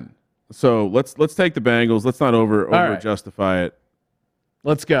can. So let's take the Bengals. Let's not over justify it.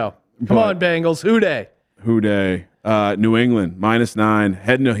 Let's go. Come on, Bengals. Who day? New England, -9,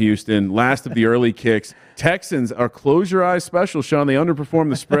 heading to Houston. Last of the early kicks. Texans are close your eyes special, Sean. They underperformed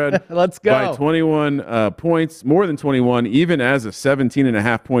the spread Let's go. by 21 points, more than 21, even as a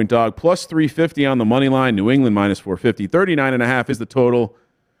 17.5-point dog. Plus 350 on the money line. New England -450. 39.5 is the total.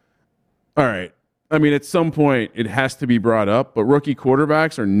 All right. I mean, at some point, it has to be brought up, but rookie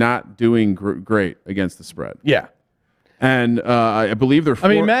quarterbacks are not doing great against the spread. Yeah. And I believe they're. I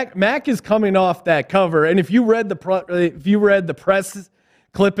mean, Mac is coming off that cover, and if you read the press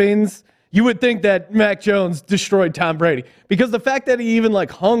clippings, you would think that Mac Jones destroyed Tom Brady because the fact that he even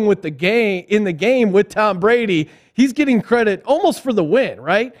hung with the game with Tom Brady, he's getting credit almost for the win,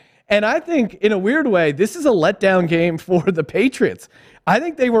 right? And I think, in a weird way, this is a letdown game for the Patriots. I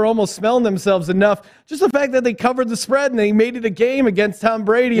think they were almost smelling themselves enough. Just the fact that they covered the spread and they made it a game against Tom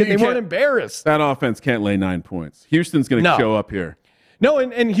Brady and they weren't embarrassed. That offense can't lay 9 points. Houston's going to show up here. No,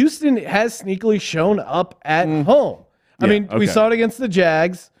 and Houston has sneakily shown up at home. I mean, we saw it against the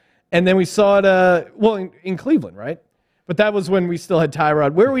Jags, and then we saw it, in Cleveland, right? But that was when we still had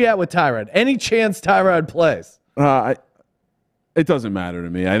Tyrod. Where are we at with Tyrod? Any chance Tyrod plays? It doesn't matter to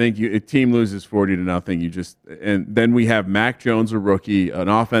me. I think a team loses 40-0. And then we have Mac Jones, a rookie, an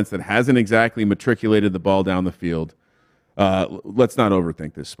offense that hasn't exactly matriculated the ball down the field. Let's not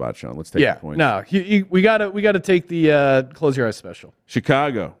overthink this spot, Sean. Let's take the points. No, we gotta take the close your eyes special.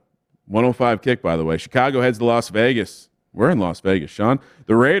 Chicago, 105 kick, by the way. Chicago heads to Las Vegas. We're in Las Vegas, Sean.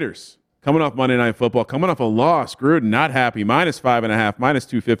 The Raiders coming off Monday Night Football, coming off a loss. Gruden not happy. -5.5,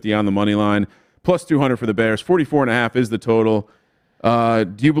 -250 on the money line, +200 for the Bears. 44.5 is the total.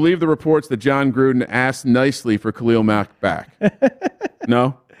 Do you believe the reports that John Gruden asked nicely for Khalil Mack back?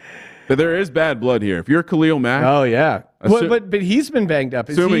 No? But there is bad blood here. If you're Khalil Mack. Oh, yeah. But he's been banged up.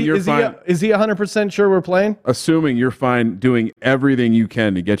 Is he 100% sure we're playing? Assuming you're fine doing everything you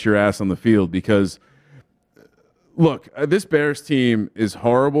can to get your ass on the field because, look, this Bears team is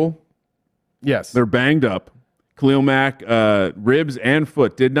horrible. Yes. They're banged up. Khalil Mack, ribs and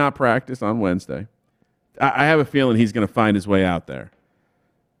foot, did not practice on Wednesday. I have a feeling he's going to find his way out there.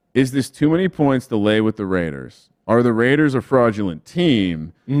 Is this too many points to lay with the Raiders? Are the Raiders a fraudulent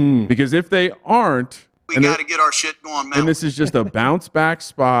team? Because if they aren't, we got to get our shit going, man. And this is just a bounce back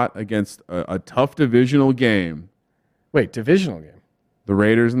spot against a tough divisional game. Wait, divisional game? The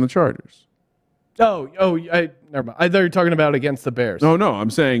Raiders and the Chargers. Never mind. I thought you were talking about against the Bears. No,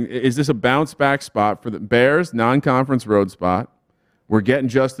 I'm saying, is this a bounce back spot for the Bears, non-conference road spot? We're getting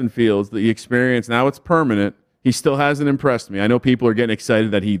Justin Fields, the experience. Now it's permanent. He still hasn't impressed me. I know people are getting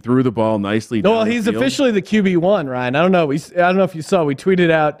excited that he threw the ball nicely. No, well, he's officially the QB1, Ryan. I don't know. I don't know if you saw. We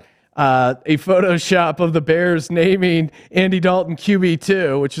tweeted out a Photoshop of the Bears naming Andy Dalton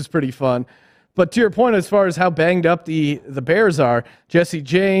QB2, which is pretty fun. But to your point, as far as how banged up the Bears are, Jesse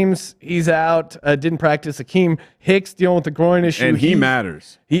James, he's out, didn't practice. Akeem Hicks dealing with the groin issue. And he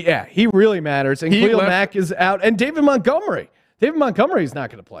matters. He really matters. And Khalil Mack is out. And David Montgomery's not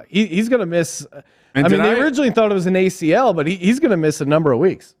going to play. He's going to miss. They originally thought it was an ACL, but he's going to miss a number of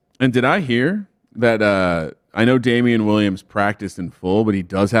weeks. And did I hear that I know Damian Williams practiced in full, but he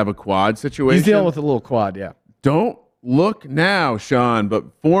does have a quad situation? He's dealing with a little quad, yeah. Don't look now, Sean, but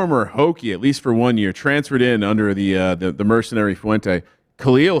former Hokie, at least for 1 year, transferred in under the mercenary Fuente.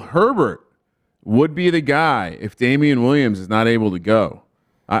 Khalil Herbert would be the guy if Damian Williams is not able to go.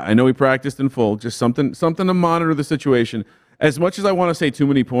 I know he practiced in full, just something to monitor the situation. As much as I want to say too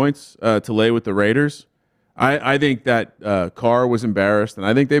many points to lay with the Raiders, I think that Carr was embarrassed, and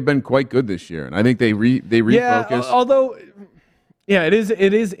I think they've been quite good this year. And I think they refocus. Yeah, although, it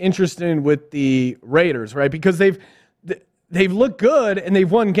is interesting with the Raiders, right? Because they've looked good and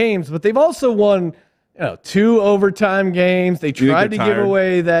they've won games, but they've also won 2 overtime games. They tried to give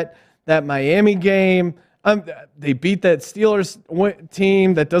away that Miami game. They beat that Steelers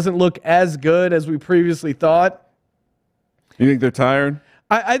team that doesn't look as good as we previously thought. You think they're tired?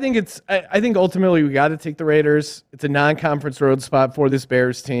 I think ultimately we got to take the Raiders. It's a non-conference road spot for this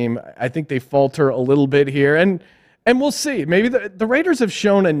Bears team. I think they falter a little bit here, and we'll see. Maybe the Raiders have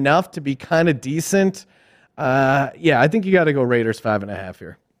shown enough to be kind of decent. I think you got to go Raiders 5.5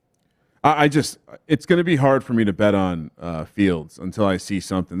 here. It's going to be hard for me to bet on Fields until I see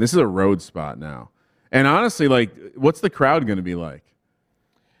something. This is a road spot now, and honestly, what's the crowd going to be like?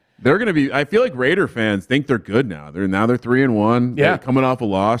 They're going to be. I feel like Raider fans think they're good now. They're 3-1. Yeah, they're coming off a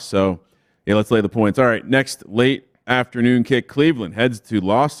loss. So, let's lay the points. All right, next late afternoon kick. Cleveland heads to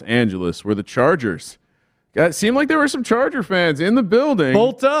Los Angeles, where the Chargers. It seemed like there were some Charger fans in the building.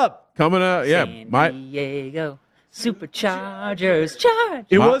 Bolt up, coming up. Yeah, San Diego Superchargers. Charge.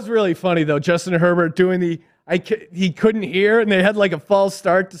 It was really funny though. Justin Herbert doing he couldn't hear, and they had a false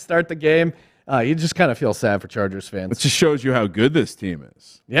start to start the game. You just kind of feel sad for Chargers fans. It just shows you how good this team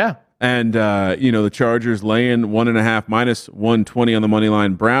is. Yeah. And, the Chargers laying 1.5, -120 on the money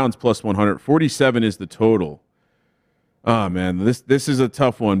line. Browns +100. 47 is the total. Oh, man, this is a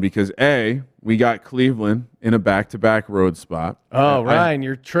tough one because, we got Cleveland in a back-to-back road spot. Oh, Ryan,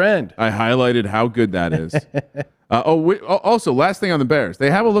 your trend. I highlighted how good that is. Also, last thing on the Bears.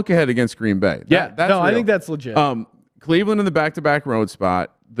 They have a look ahead against Green Bay. That's real. I think that's legit. Cleveland in the back-to-back road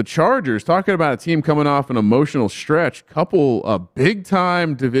spot. The Chargers, talking about a team coming off an emotional stretch, couple of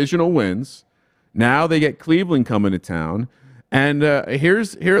big-time divisional wins. Now they get Cleveland coming to town. And here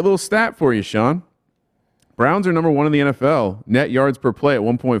a little stat for you, Sean. Browns are number 1 in the NFL, net yards per play at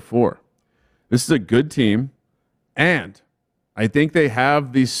 1.4. This is a good team, and I think they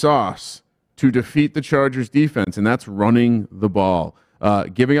have the sauce to defeat the Chargers defense, and that's running the ball.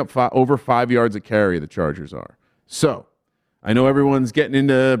 Giving up over 5 yards a carry, the Chargers are. So I know everyone's getting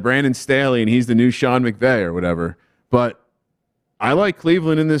into Brandon Staley, and he's the new Sean McVay or whatever, but I like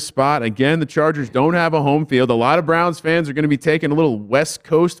Cleveland in this spot. Again, the Chargers don't have a home field. A lot of Browns fans are going to be taking a little West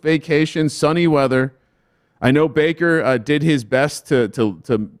Coast vacation, sunny weather. I know Baker did his best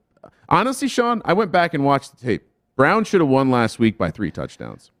to honestly, Sean, I went back and watched the tape. Brown should have won last week by 3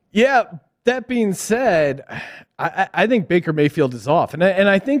 touchdowns. Yeah, that being said, I think Baker Mayfield is off. And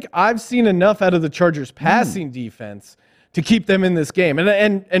I think I've seen enough out of the Chargers passing defense to keep them in this game.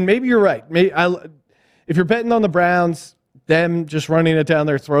 And maybe you're right. If you're betting on the Browns, them just running it down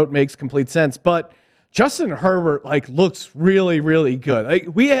their throat makes complete sense. But Justin Herbert looks really, really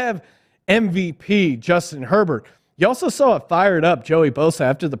good. We have MVP Justin Herbert. You also saw a fired up Joey Bosa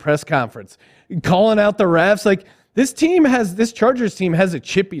after the press conference, calling out the refs. This Chargers team has a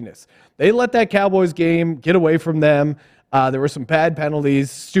chippiness. They let that Cowboys game get away from them. There were some bad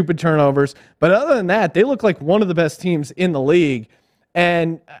penalties, stupid turnovers. But other than that, they look like one of the best teams in the league.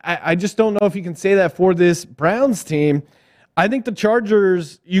 And I just don't know if you can say that for this Browns team. I think the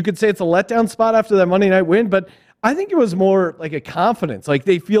Chargers, you could say it's a letdown spot after that Monday night win, but I think it was more like a confidence.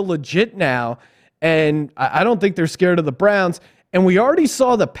 They feel legit now, and I don't think they're scared of the Browns. And we already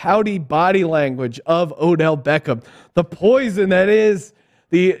saw the pouty body language of Odell Beckham, the poison that is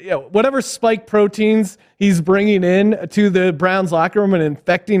whatever spike proteins he's bringing in to the Browns locker room and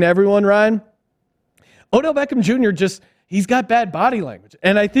infecting everyone, Ryan. Odell Beckham Jr. he's got bad body language.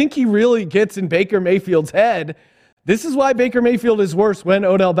 And I think he really gets in Baker Mayfield's head. This is why Baker Mayfield is worse when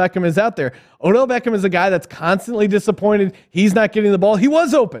Odell Beckham is out there. Odell Beckham is a guy that's constantly disappointed. He's not getting the ball. He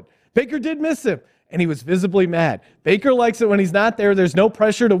was open. Baker did miss him, and he was visibly mad. Baker likes it when he's not there. There's no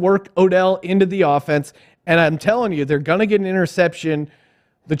pressure to work Odell into the offense. And I'm telling you, they're going to get an interception,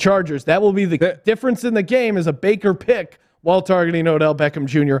 the Chargers. That will be the difference in the game is a Baker pick while targeting Odell Beckham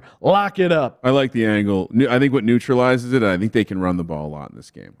Jr. Lock it up. I like the angle. I think what neutralizes it, I think they can run the ball a lot in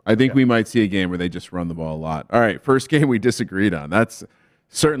this game. I think we might see a game where they just run the ball a lot. All right, first game we disagreed on. That's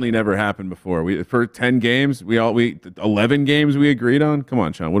certainly never happened before. For 10 games, 11 games we agreed on. Come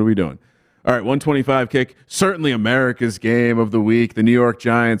on, Sean, what are we doing? All right, 125 kick. Certainly America's game of the week. The New York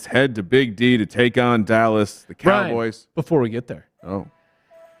Giants head to Big D to take on Dallas, the Cowboys. Brian, before we get there. Oh.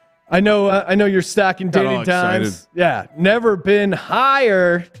 I know you're stacking Danny Dimes. Yeah, never been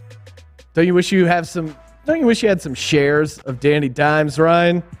higher. Don't you wish you had some shares of Danny Dimes,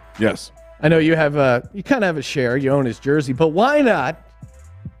 Ryan? Yes. I know you kind of have a share. You own his jersey, but why not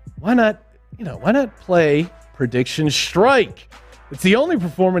play Prediction Strike? It's the only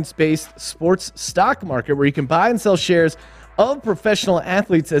performance-based sports stock market where you can buy and sell shares of professional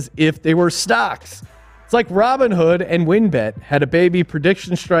athletes as if they were stocks. It's like Robinhood and WynnBET had a baby.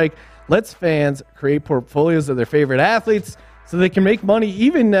 Prediction Strike lets fans create portfolios of their favorite athletes so they can make money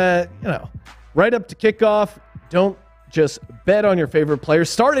even, right up to kickoff. Don't just bet on your favorite players.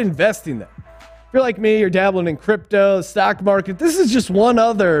 Start investing them. If you're like me, you're dabbling in crypto, stock market. This is just one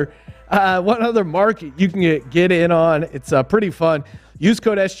other market you can get in on. It's pretty fun. Use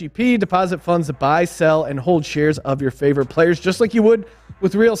code SGP, deposit funds to buy, sell, and hold shares of your favorite players, just like you would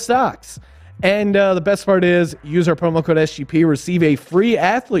with real stocks. And the best part is, use our promo code SGP, receive a free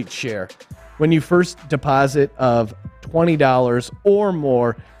athlete share when you first deposit of $20 or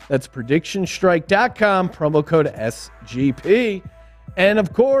more. That's predictionstrike.com, promo code SGP. And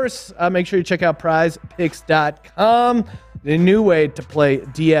of course, make sure you check out prizepicks.com, the new way to play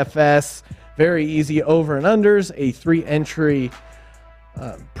DFS. Very easy over and unders, a 3-entry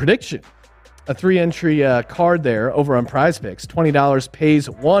prediction. A 3-entry card there over on PrizePicks. $20 pays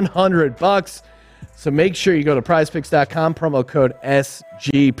 $100. So make sure you go to prizepicks.com, promo code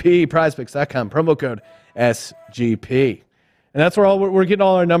SGP. Prizepicks.com, promo code SGP. And that's where we're getting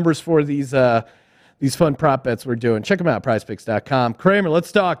all our numbers for these fun prop bets we're doing. Check them out, prizepicks.com. Kramer,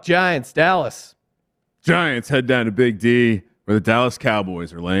 let's talk Giants, Dallas. Giants head down to Big D, where the Dallas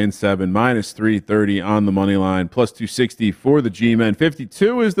Cowboys are laying 7, minus 330 on the money line, plus 260 for the G-Men.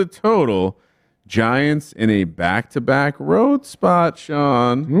 52 is the total. Giants in a back-to-back road spot,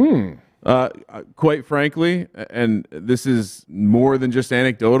 Sean. Quite frankly, and this is more than just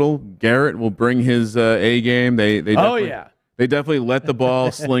anecdotal, Garrett will bring his A game. They definitely let the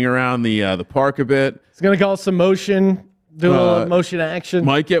ball sling around the park a bit. It's going to call some motion, do a little motion action.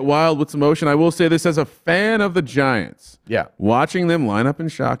 Might get wild with some motion. I will say this as a fan of the Giants. Yeah. Watching them line up in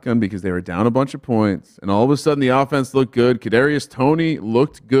shotgun because they were down a bunch of points, and all of a sudden the offense looked good. Kadarius Toney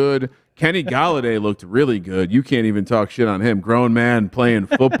looked good. Kenny Galladay looked really good. You can't even talk shit on him. Grown man playing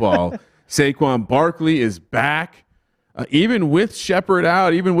football. Saquon Barkley is back. Even with Shepard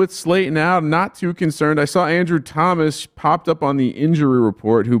out, even with Slayton out, I'm not too concerned. I saw Andrew Thomas popped up on the injury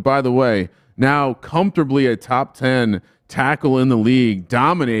report, who, by the way, now comfortably a top 10 tackle in the league,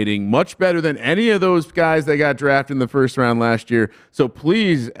 dominating much better than any of those guys that got drafted in the first round last year. So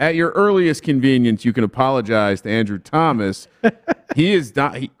please, at your earliest convenience, you can apologize to Andrew Thomas. He is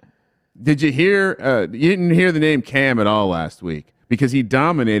did you hear? You didn't hear the name Cam at all last week because he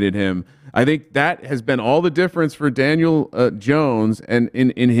dominated him. I think that has been all the difference for Daniel Jones and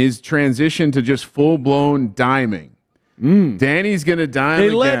in his transition to just full-blown diming. Danny's going to dime They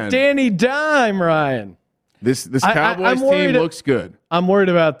again. let Danny dime, Ryan. This Cowboys team looks good. I'm worried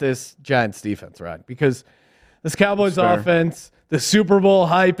about this Giants defense, Ryan, because this Cowboys offense, the Super Bowl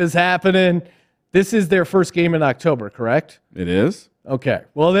hype is happening. This is their first game in October, correct? It is? Okay.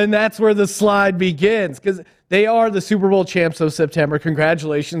 Well, then that's where the slide begins because they are the Super Bowl champs of September.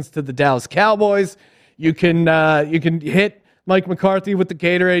 Congratulations to the Dallas Cowboys. You can hit Mike McCarthy with the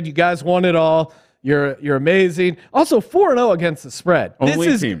Gatorade. You guys won it all. You're amazing. Also 4-0 against the spread.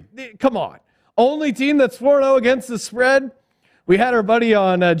 Only team. Come on. Only team that's 4-0 against the spread. We had our buddy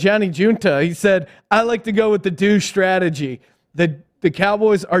on Johnny Junta. He said, I like to go with the do strategy. The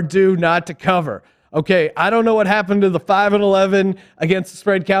Cowboys are due not to cover. Okay, I don't know what happened to the 5-11 against the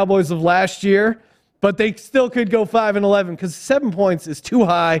spread Cowboys of last year, but they still could go 5-11 because 7 points is too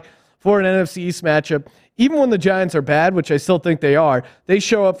high for an NFC East matchup. Even when the Giants are bad, which I still think they are, they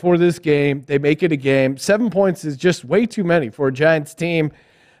show up for this game. They make it a game. 7 points is just way too many for a Giants team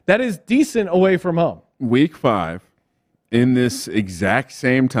that is decent away from home. Week 5, in this exact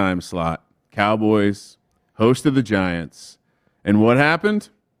same time slot, Cowboys hosted the Giants. And what happened?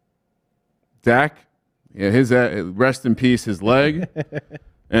 Dak, his rest in peace, his leg.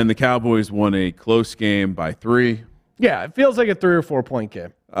 And the Cowboys won a close game by 3. Yeah, it feels like a 3 or 4 point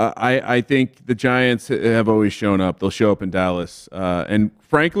game. I think the Giants have always shown up. They'll show up in Dallas. And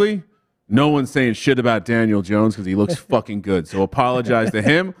frankly, no one's saying shit about Daniel Jones because he looks fucking good. So apologize to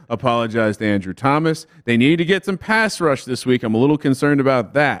him. Apologize to Andrew Thomas. They need to get some pass rush this week. I'm a little concerned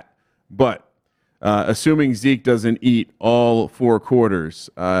about that. But assuming Zeke doesn't eat all 4 quarters,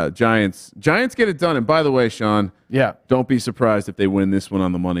 Giants get it done. And by the way, Sean, don't be surprised if they win this one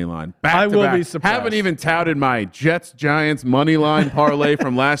on the money line. I will be surprised. Haven't even touted my Jets-Giants money line parlay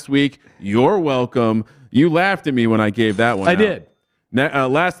from last week. You're welcome. You laughed at me when I gave that one. I did.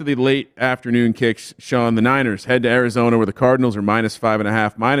 Last of the late afternoon kicks, Sean, the Niners head to Arizona where the Cardinals are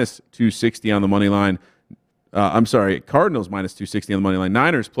 -5.5, -260 on the money line. I'm sorry, Cardinals -260 on the money line.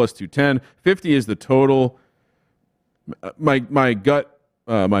 Niners +210. 50 is the total. My gut,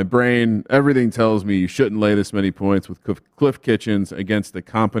 my brain, everything tells me you shouldn't lay this many points with Cliff Kitchens against a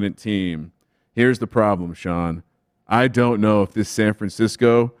competent team. Here's the problem, Sean. I don't know if this San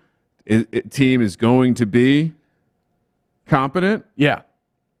Francisco team is going to be competent. Yeah.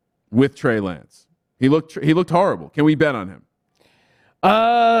 With Trey Lance. He looked horrible. Can we bet on him?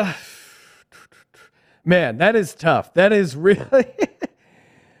 Man, that is tough. That is really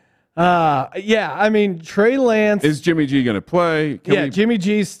yeah, I mean, Trey Lance. Is Jimmy G going to play? Jimmy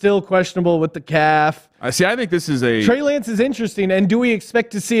G's still questionable with the calf. I think this is Trey Lance is interesting, and do we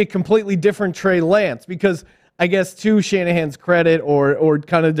expect to see a completely different Trey Lance? Because I guess to Shanahan's credit or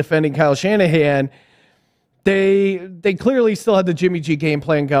kind of defending Kyle Shanahan, They clearly still had the Jimmy G game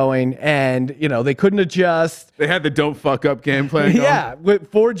plan going, and they couldn't adjust. They had the don't fuck up game plan going. Yeah,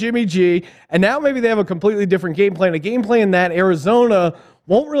 for Jimmy G, and now maybe they have a completely different game plan. A game plan that Arizona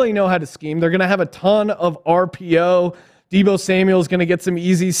won't really know how to scheme. They're going to have a ton of RPO. Deebo Samuel's going to get some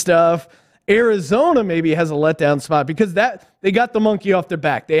easy stuff. Arizona maybe has a letdown spot because they got the monkey off their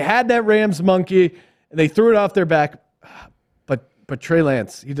back. They had that Rams monkey, and they threw it off their back. But Trey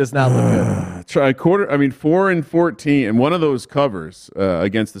Lance, he does not look good. 4 and 14, and one of those covers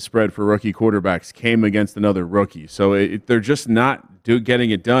against the spread for rookie quarterbacks came against another rookie. So they're just not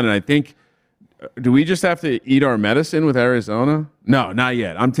getting it done. And I think, do we just have to eat our medicine with Arizona? No, not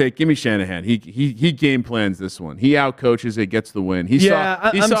yet. Give me Shanahan. He game plans this one. He outcoaches it, gets the win.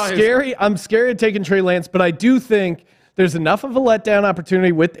 I'm scared of taking Trey Lance, but I do think there's enough of a letdown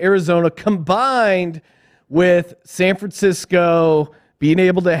opportunity with Arizona combined with San Francisco being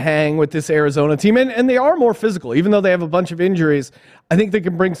able to hang with this Arizona team. And they are more physical. Even though they have a bunch of injuries, I think they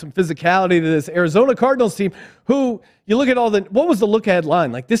can bring some physicality to this Arizona Cardinals team, who you look at what was the look-ahead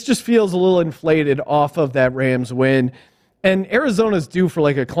line? Like, this just feels a little inflated off of that Rams win. And Arizona's due for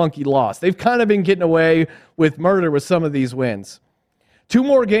like a clunky loss. They've kind of been getting away with murder with some of these wins. 2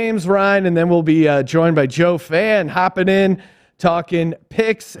 more games, Ryan, and then we'll be joined by Joe Fan hopping in talking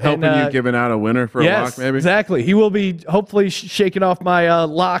picks. Helping you giving out a winner for a lock, maybe? Exactly. He will be hopefully shaking off my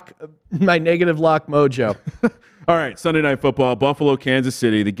my negative lock mojo. All right, Sunday Night Football, Buffalo, Kansas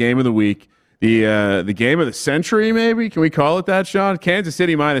City, the game of the week. The game of the century, maybe? Can we call it that, Sean? Kansas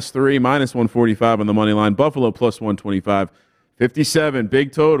City -3, -145 on the money line. Buffalo +125. 57,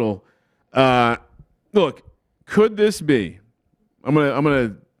 big total. Look, could this be? I'm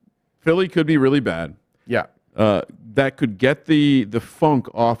gonna. Philly could be really bad. Yeah. That could get the funk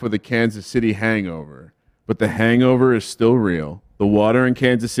off of the Kansas City hangover, but the hangover is still real. The water in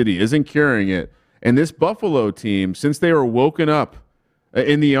Kansas City isn't curing it, and this Buffalo team, since they were woken up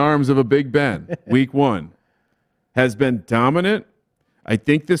in the arms of a Big Ben, week 1, has been dominant. I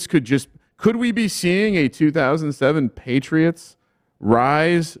think this could we be seeing a 2007 Patriots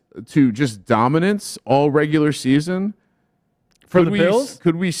rise to just dominance all regular season? For the Bills?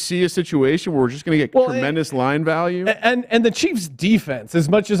 Could we see a situation where we're just going to get tremendous line value? And the Chiefs' defense, as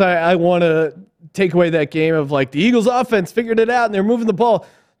much as I want to take away that game of like the Eagles' offense figured it out and they're moving the ball,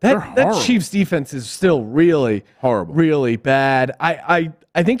 that Chiefs' defense is still really horrible, really bad. I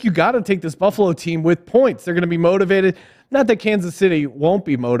think you got to take this Buffalo team with points. They're going to be motivated. Not that Kansas City won't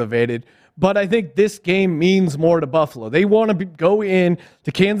be motivated, but I think this game means more to Buffalo. They want to go in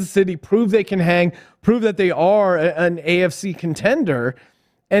to Kansas City, prove they can hang, prove that they are an AFC contender.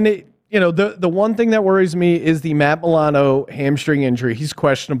 And the one thing that worries me is the Matt Milano hamstring injury. He's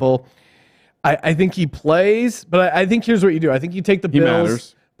questionable. I think he plays, but I think here's what you do. I think you take the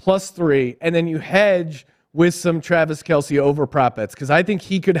Bills +3, and then you hedge with some Travis Kelce over prop bets because I think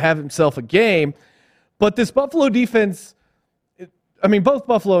he could have himself a game. But this Buffalo defense, I mean, both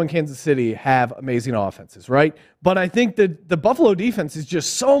Buffalo and Kansas City have amazing offenses, right? But I think that the Buffalo defense is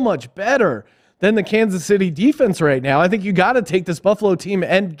just so much better than the Kansas City defense right now. I think you got to take this Buffalo team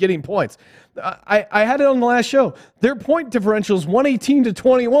and getting points. I had it on the last show. Their point differential is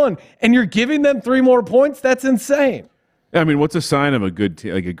 118-21, and you're giving them 3 more points? That's insane. I mean, what's a sign of a good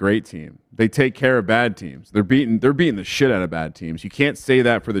team, like a great team? They take care of bad teams. They're beating the shit out of bad teams. You can't say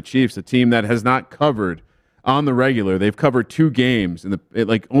that for the Chiefs, a team that has not covered on the regular. They've covered 2 games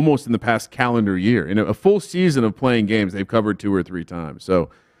almost in the past calendar year. In a full season of playing games, they've covered 2 or 3 times. So,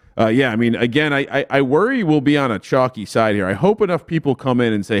 I mean, again, I worry we'll be on a chalky side here. I hope enough people come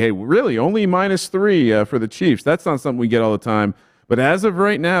in and say, hey, really, only -3 for the Chiefs. That's not something we get all the time. But as of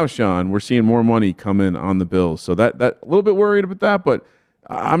right now, Sean, we're seeing more money come in on the Bills. So that a little bit worried about that, but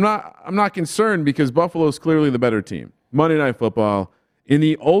I'm not concerned because Buffalo's clearly the better team. Monday Night Football in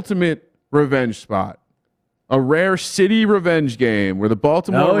the ultimate revenge spot. A rare city revenge game where the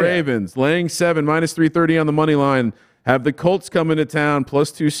Baltimore Ravens, laying 7, -330 on the money line, have the Colts come into town,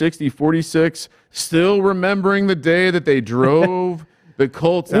 +260, 46, still remembering the day that they drove the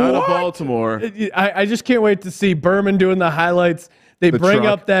Colts out of Baltimore. I just can't wait to see Berman doing the highlights. They bring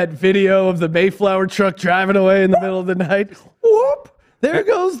up that video of the Mayflower truck driving away in the middle of the night. Whoop! There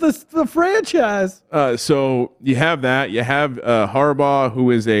goes the franchise. So you have that. You have Harbaugh, who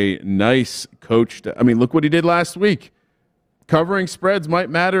is a nice coach. I mean, look what he did last week. Covering spreads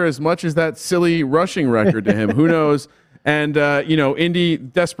might matter as much as that silly rushing record to him. Who knows? And, Indy,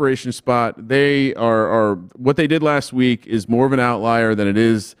 desperation spot. They are what they did last week is more of an outlier than it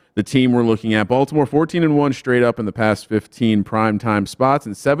is the team we're looking at. Baltimore 14-1 straight up in the past 15 primetime spots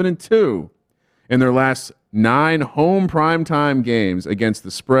and 7-2 in their last 9 home primetime games against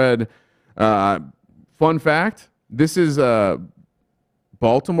the spread. Fun fact, this is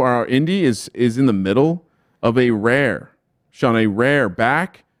Baltimore. Indy is in the middle of a rare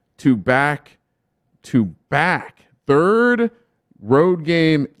back-to-back 3rd road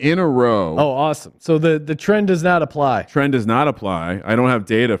game in a row. Oh, awesome. So the trend does not apply. Trend does not apply. I don't have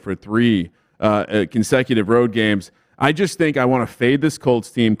data for 3 consecutive road games. I just think I want to fade this Colts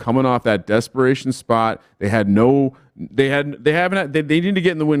team coming off that desperation spot. They need to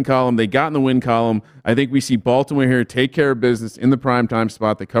get in the win column. They got in the win column. I think we see Baltimore here take care of business in the primetime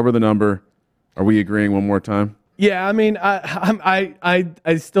spot. They cover the number. Are we agreeing one more time? Yeah, I mean, I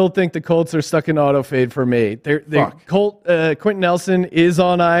still think the Colts are stuck in auto fade for me. Quentin Nelson is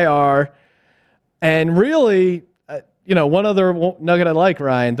on IR, and really, one other nugget I like,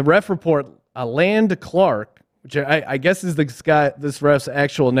 Ryan, the ref report, Land Clark, which I guess is this ref's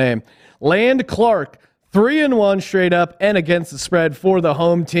actual name. Land Clark, 3-1 straight up and against the spread for the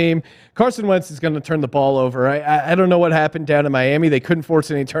home team. Carson Wentz is going to turn the ball over. I don't know what happened down in Miami. They couldn't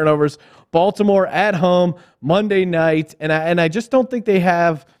force any turnovers. Baltimore at home Monday night, and I just don't think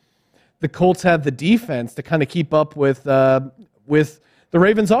the Colts have the defense to kind of keep up with the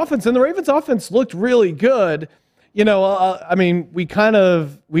Ravens offense. And the Ravens offense looked really good. I mean, we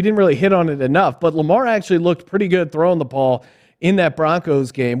didn't really hit on it enough, but Lamar actually looked pretty good throwing the ball in that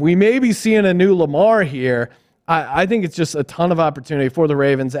Broncos game. We may be seeing a new Lamar here. I think it's just a ton of opportunity for the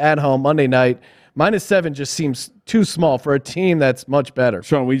Ravens at home Monday night. -7 just seems too small for a team that's much better.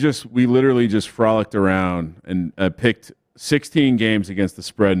 Sean, we literally just frolicked around and picked 16 games against the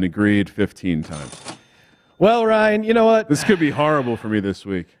spread and agreed 15 times. Well, Ryan, you know what? This could be horrible for me this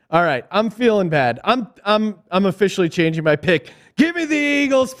week. All right, I'm feeling bad. I'm officially changing my pick. Give me the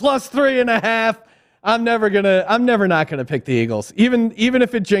Eagles +3.5. I'm never not gonna pick the Eagles, even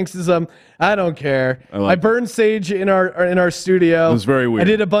if it jinxes them. I don't care. I burned sage in our studio. It was very weird.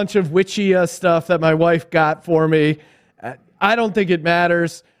 I did a bunch of witchy stuff that my wife got for me. I don't think it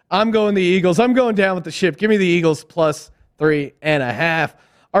matters. I'm going the Eagles. I'm going down with the ship. Give me the Eagles +3.5.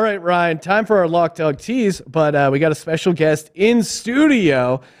 All right, Ryan, time for our Lock Dog tease, but we got a special guest in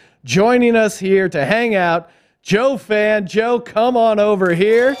studio joining us here to hang out. Joe Fan. Joe, come on over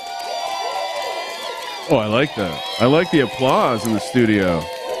here. Oh, I like that. I like the applause in the studio.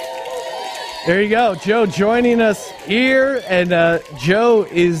 There you go. Joe joining us here, and Joe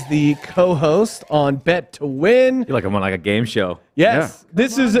is the co-host on Bet to Win. I feel like I'm on like a game show. Yes,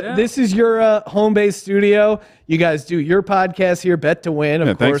 this is your home-based studio. You guys do your podcast here, Bet to Win, of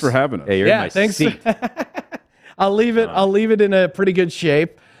course. Thanks for having us. Hey, you're in my seat. I'll leave it in a pretty good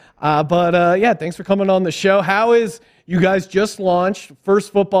shape. But thanks for coming on the show. How is you guys just launched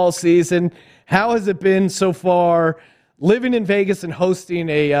first football season? How has it been so far living in Vegas and hosting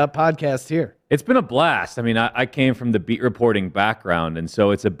a podcast here? It's been a blast. I mean, I came from the beat reporting background, and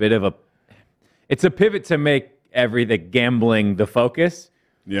so it's a bit of it's a pivot to make the gambling the focus.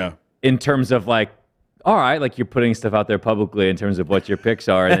 Yeah. In terms of like, all right, like you're putting stuff out there publicly in terms of what your picks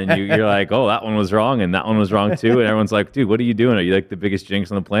are, and then you're like, oh, that one was wrong, and that one was wrong too, and everyone's like, dude, what are you doing? Are you like the biggest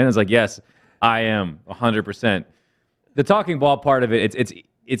jinx on the planet? It's like, yes, I am, 100%. The talking ball part of it,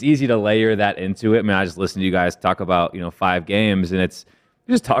 it's easy to layer that into it. I mean, I just listen to you guys talk about 5 games, and it's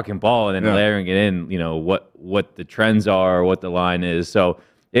just talking ball and then layering it in. What the trends are, or what the line is. So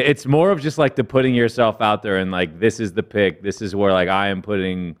it's more of just like the putting yourself out there and like, this is the pick. This is where like I am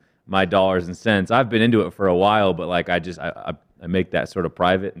putting my dollars and cents. I've been into it for a while, but like I make that sort of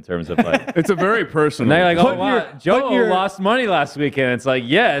private in terms of like it's a very personal. And they're like, oh, wow, Joe lost money last weekend. It's like,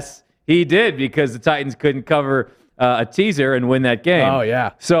 yes, he did, because the Titans couldn't cover a teaser and win that game. Oh,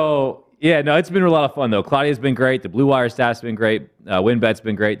 yeah. So, yeah, no, it's been a lot of fun, though. Claudia's been great. The Blue Wire staff's been great. WinBet's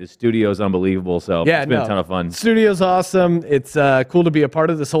been great. The studio's unbelievable. So, it's been a ton of fun. Studio's awesome. It's cool to be a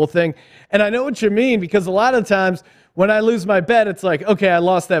part of this whole thing. And I know what you mean, because a lot of times when I lose my bet, it's like, okay, I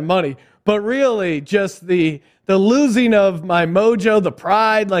lost that money. But really, just the losing of my mojo, the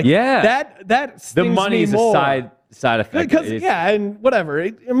pride, like that stings the money's me more. a side effect. Because and whatever,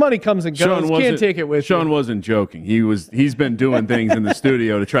 money comes and goes. Can't take it with Sean you. wasn't joking. He's been doing things in the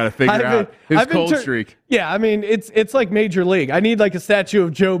studio to try to figure out his cold streak. Yeah, I mean it's like Major League. I need like a statue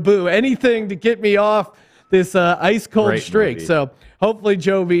of Joe Boo, anything to get me off this ice cold streak. Movie. So hopefully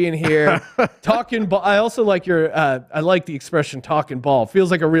Joe being here, talking ball. I also like I like the expression talking ball.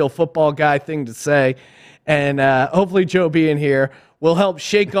 Feels like a real football guy thing to say, and hopefully Joe being here will help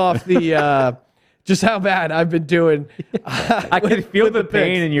shake off the. Just how bad I've been doing. I could feel the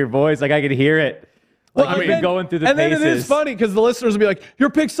pain in your voice. Like I could hear it. Like Well, you've been going through the and paces. then it is funny because the listeners will be like,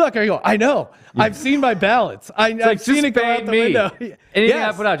 "Your picks suck." I go, "I know. I've seen my ballots. I've seen it go out the window." Anything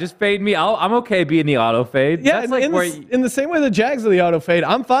I put out, just fade me. I'm okay being the auto fade. Yeah, That's like in the same way the Jags are the auto fade,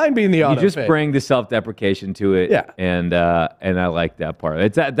 I'm fine being the auto fade. You just bring the self-deprecation to it. Yeah. And I like that part.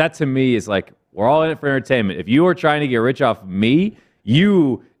 It's that to me is like, we're all in it for entertainment. If you are trying to get rich off me,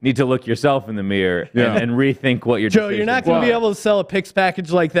 you need to look yourself in the mirror and rethink what you're doing. Joe, you're not going to be able to sell a picks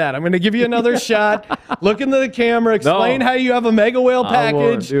package like that. I'm going to give you another shot. Look into the camera. Explain how you have a Mega Whale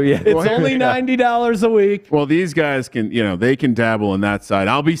package. It's only $90 a week. Well, these guys can, they can dabble in that side.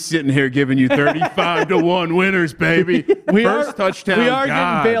 I'll be sitting here giving you 35-1 winners, baby. First touchdown. We are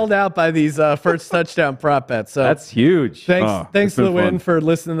getting bailed out by these first touchdown prop bets. So that's huge. Thanks to the Win for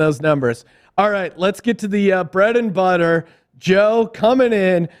listening to those numbers. All right, let's get to the bread and butter. Joe, coming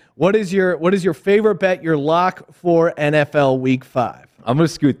in, what is your favorite bet, your lock for NFL Week 5? I'm going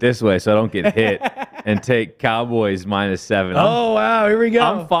to scoot this way so I don't get hit and take Cowboys -7. Oh, wow, here we go.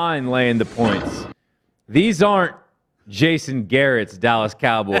 I'm fine laying the points. These aren't Jason Garrett's Dallas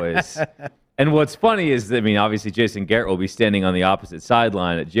Cowboys. And what's funny is, obviously Jason Garrett will be standing on the opposite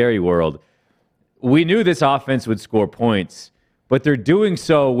sideline at Jerry World. We knew this offense would score points, but they're doing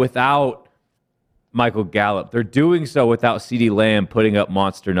so without Michael Gallup. They're doing so without CeeDee Lamb putting up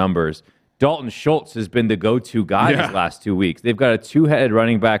monster numbers. Dalton Schultz has been the go-to guy these last 2 weeks. They've got a two-headed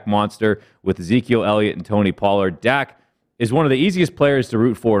running back monster with Ezekiel Elliott and Tony Pollard. Dak is one of the easiest players to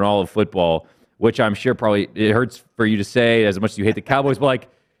root for in all of football. which I'm sure probably it hurts for you to say as much as you hate the Cowboys, but like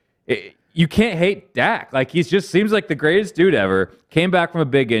you can't hate Dak. Like he just seems like the greatest dude ever. Came back from a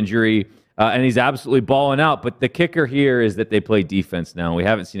big injury. And he's absolutely balling out. But the kicker here is that they play defense now. We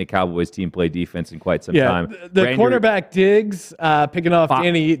haven't seen a Cowboys team play defense in quite some time. The cornerback Diggs picking off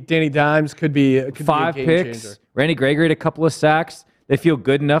Danny Dimes could be a 5 game picks. changer. Randy Gregory had a couple of sacks. They feel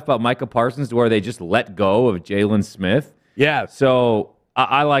good enough about Micah Parsons to where they just let go of Jalen Smith. Yeah. So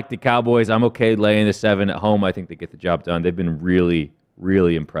I like the Cowboys. I'm okay laying the 7 at home. I think they get the job done. They've been really,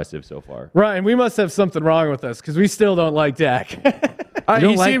 really impressive so far. Ryan, we must have something wrong with us because we still don't like Dak.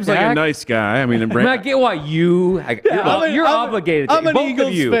 He seems like a nice guy. I mean, I get why you're obligated. I'm an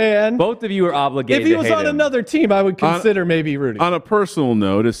Eagles fan. Both of you are obligated. If he was on another team, I would consider maybe rooting. On a personal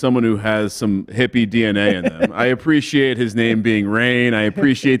note, as someone who has some hippie DNA in them, I appreciate his name being Rain. I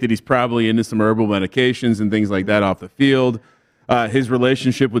appreciate that he's probably into some herbal medications and things like that off the field. His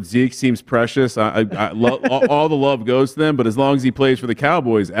relationship with Zeke seems precious. all the love goes to them, but as long as he plays for the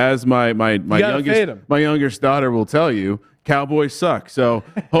Cowboys, as my youngest daughter will tell you, Cowboys suck. So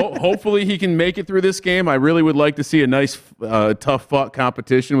hopefully he can make it through this game. I really would like to see a nice, tough fought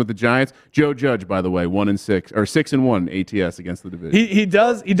competition with the Giants. Joe Judge, by the way, 1-6 or 6-1 ATS against the division. He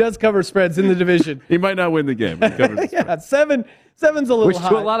does cover spreads in the division. He might not win the game. But he covers the spread. Seven's a little Which high.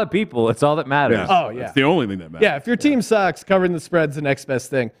 to a lot of people, it's all that matters. Yeah. Oh, yeah. It's the only thing that matters. Yeah, if your team sucks, covering the spread's the next best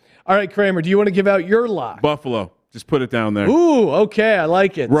thing. All right, Kramer, do you want to give out your lock? Buffalo. Just put it down there. Ooh, okay, I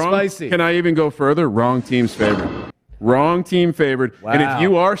like it. Wrong, Spicy. Can I even go further? Wrong team's favored. Wrong team favored. Wow. And if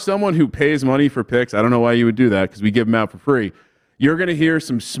you are someone who pays money for picks, I don't know why you would do that because we give them out for free. You're going to hear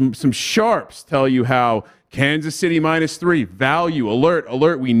some sharps tell you how Kansas City -3, value,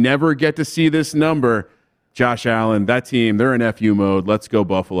 alert. We never get to see this number. Josh Allen, that team, they're in FU mode. Let's go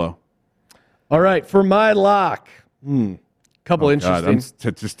Buffalo. All right, for my lock, couple interesting. God,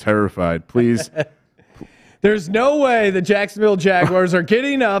 I'm just terrified. Please. There's no way the Jacksonville Jaguars are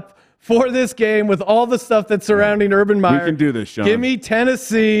getting up for this game with all the stuff that's surrounding Urban Meyer. We can do this, Sean. Give me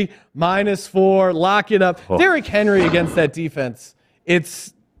Tennessee -4. Lock it up. Derrick Henry against that defense.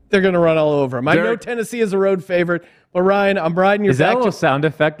 They're going to run all over him. I know Tennessee is a road favorite, but Ryan, I'm riding your back. Is that a little sound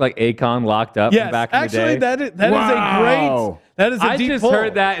effect like Akon locked up from back in the day? Actually, that is a great. That is a deep just pull.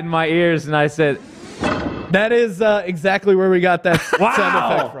 heard that in my ears, and I said, That is exactly where we got that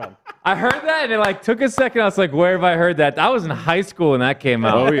sound effect from. I heard that, and it took a second. I was like, where have I heard that? I was in high school when that came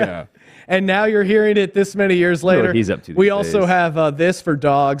out. Oh, yeah. And now you're hearing it this many years later. What he's up to we these also days. have this for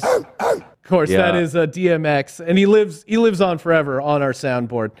dogs. Of course, that is DMX, and he lives on forever on our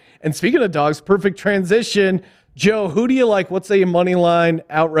soundboard. And speaking of dogs, perfect transition. Joe, who do you like? What's a money line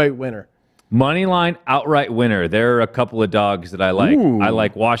outright winner? Money line outright winner. There are a couple of dogs that I like. Ooh. I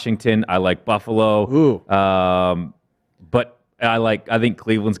like Washington. I like Buffalo. Ooh. But I think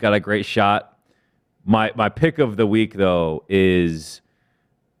Cleveland's got a great shot. My pick of the week though is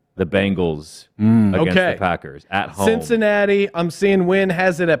the Bengals against the Packers at home. Cincinnati, I'm seeing Win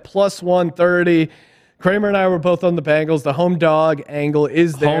has it at +130. Kramer and I were both on the Bengals. The home dog angle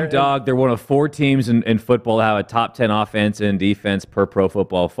is there. Home dog. They're one of 4 teams in football that have a top 10 offense and defense per Pro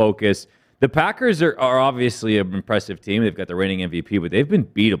Football Focus. The Packers are obviously an impressive team. They've got the reigning MVP, but they've been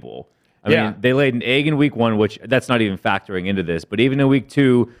beatable. I mean, they laid an egg in week 1, which that's not even factoring into this. But even in week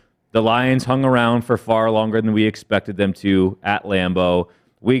 2, the Lions hung around for far longer than we expected them to at Lambeau.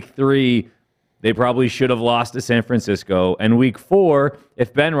 Week 3, they probably should have lost to San Francisco. And week 4,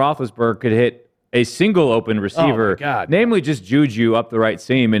 if Ben Roethlisberger could hit a single open receiver, namely just Juju up the right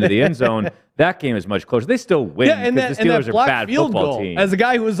seam into the end zone, that game is much closer. They still win because the Steelers are a bad football team. As a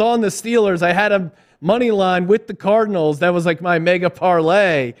guy who was on the Steelers, I had a money line with the Cardinals. That was like my mega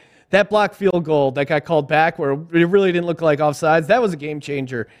parlay. That block field goal that got called back where it really didn't look like offsides, that was a game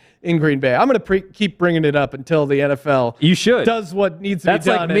changer in Green Bay. I'm going to keep bringing it up until the NFL does what needs to be done. That's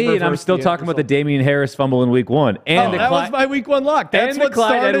like me, and I'm still talking about the Damian Harris fumble in week 1. And that was my week 1 lock. That's and the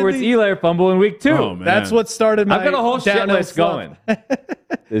Clyde Edwards-Helaire fumble in week 2. Oh, man. That's what started my I've got a whole shit list slump. going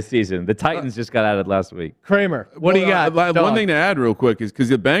this season. The Titans just got added last week. Kramer, what do you got? One thing to add real quick is because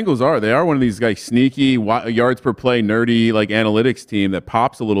the Bengals are one of these sneaky yards per play, nerdy analytics team that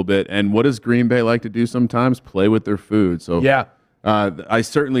pops a little bit. And what does Green Bay like to do sometimes? Play with their food. So yeah. I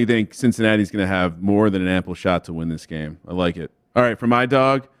certainly think Cincinnati's going to have more than an ample shot to win this game. I like it. All right, for my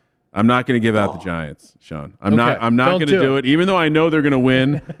dog, I'm not going to give out the Giants, Sean. I'm not going to do it, even though I know they're going to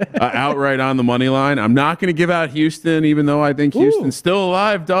win outright on the money line. I'm not going to give out Houston, even though I think Houston's still a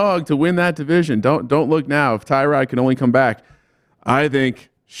live dog to win that division. Don't look now. If Tyrod can only come back, I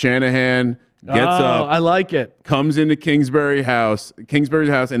think Shanahan gets up, I like it. comes into Kingsbury's house,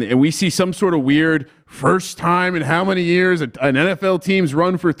 and we see some sort of weird first time in how many years an NFL team's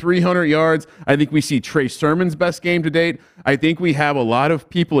run for 300 yards. I think we see Trey Sermon's best game to date. I think we have a lot of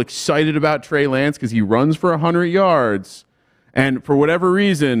people excited about Trey Lance because he runs for 100 yards. And for whatever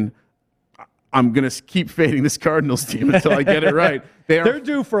reason, I'm going to keep fading this Cardinals team until I get it right. They're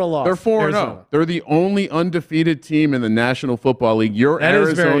due for a loss. They're 4-0. They're the only undefeated team in the National Football League. Your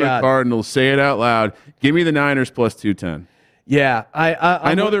Arizona Cardinals, say it out loud. Give me the Niners plus 210. Yeah,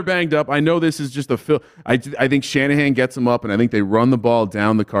 I know they're banged up. I know this is just a I think Shanahan gets them up, and I think they run the ball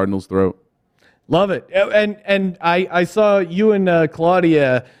down the Cardinals' throat. Love it. And I saw you and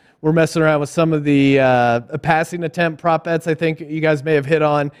Claudia were messing around with some of the passing attempt prop bets I think you guys may have hit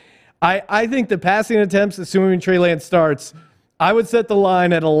on. I think the passing attempts, assuming Trey Lance starts, I would set the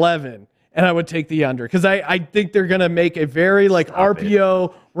line at 11, and I would take the under because I think they're going to make a very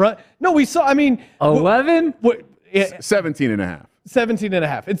RPO run. No, we saw. 11? 17 and a half. 17 and a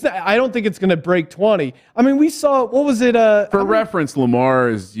half. I don't think it's going to break 20. We saw, what was it? For reference, Lamar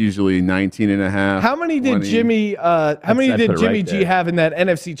is usually 19 and a half. How many did 20. Jimmy G have in that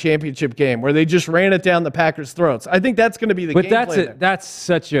NFC Championship game where they just ran it down the Packers' throats? I think that's going to be the game plan. But that's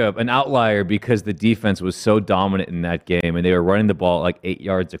such an outlier because the defense was so dominant in that game and they were running the ball 8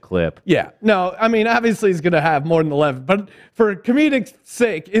 yards a clip. Yeah. No, obviously he's going to have more than 11, but for comedic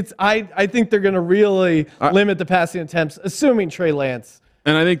sake, I think they're going to really limit the passing attempts, assuming Trey Lance.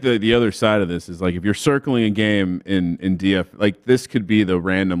 And I think the other side of this is if you're circling a game in DF, this could be the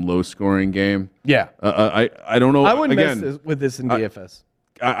random low scoring game. Yeah. I don't know. I wouldn't mess with this in DFS.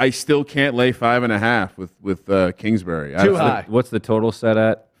 I still can't lay 5.5 with Kingsbury. Too high. What's the total set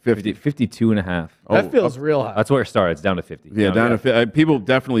at? 52 and a half. That feels real high. That's where it started. It's down to 50. Yeah, down to 50. People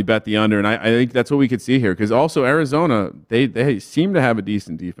definitely bet the under, and I think that's what we could see here because also Arizona, they seem to have a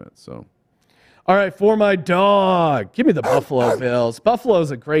decent defense. So. All right, for my dog, give me the Buffalo Bills.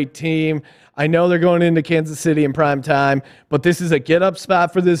 Buffalo's a great team. I know they're going into Kansas City in prime time, but this is a get-up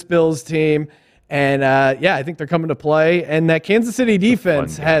spot for this Bills team. And, I think they're coming to play. And that Kansas City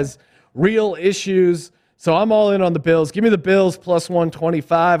defense has real issues. So I'm all in on the Bills. Give me the Bills plus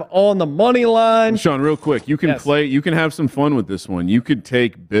 125 on the money line. Sean, real quick, you can play. You can have some fun with this one. You could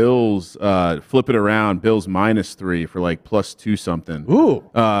take Bills, flip it around. Bills -3 for plus 2 something. Ooh,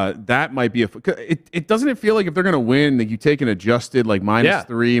 that might be it doesn't it feel like if they're going to win, you take an adjusted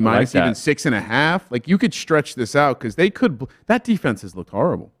 -3, minus even 6.5. You could stretch this out because they could. That defense has looked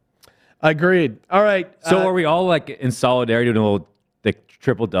horrible. Agreed. All right. So are we all in solidarity doing the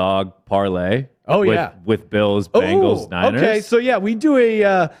triple dog parlay? Oh, yeah. With Bills, Bengals, Niners. Okay, so we do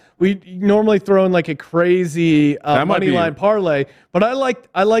we normally throw in a crazy money line parlay, but I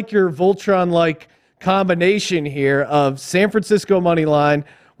like your Voltron combination here of San Francisco money line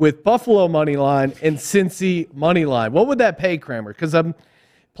with Buffalo money line and Cincy money line. What would that pay, Kramer? Because I'm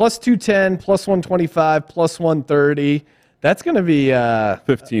plus 210, plus 125, plus 130. That's going to be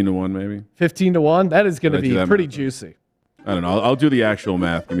 15 to 1, maybe 15 to 1. That is going to be pretty juicy. I don't know. I'll do the actual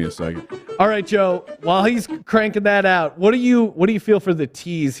math. Give me a second. All right, Joe. While he's cranking that out, what do you feel for the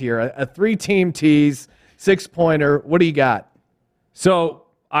tease here? A 3-team tease, 6-pointer. What do you got? So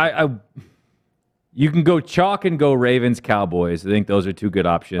you can go chalk and go Ravens, Cowboys. I think those are two good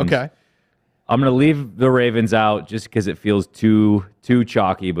options. Okay. I'm going to leave the Ravens out just because it feels too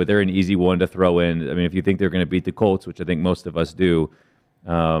chalky, but they're an easy one to throw in. If you think they're going to beat the Colts, which I think most of us do,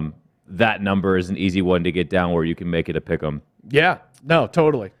 that number is an easy one to get down where you can make it a pick 'em. Yeah, no,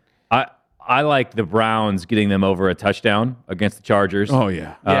 totally. I like the Browns getting them over a touchdown against the Chargers. Oh,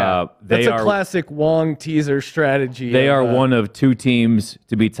 yeah. That's a classic Wong teaser strategy. They are one of 2 teams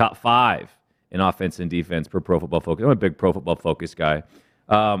to be top 5 in offense and defense per Pro Football Focus. I'm a big Pro Football Focus guy.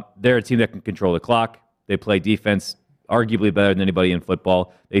 They're a team that can control the clock. They play defense arguably better than anybody in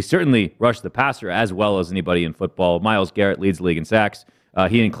football. They certainly rush the passer as well as anybody in football. Myles Garrett leads the league in sacks.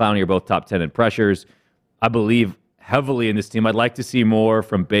 He and Clowney are both top 10 in pressures. I believe heavily in this team. I'd like to see more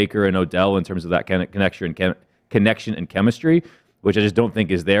from Baker and Odell in terms of that kind of connection and chemistry, which I just don't think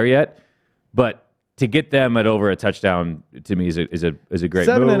is there yet. But to get them at over a touchdown to me is a great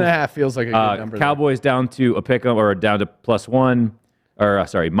 7.5 feels like a good number. Cowboys down to a pick 'em or down to -1,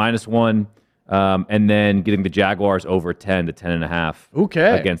 and then getting the Jaguars over 10 to 10.5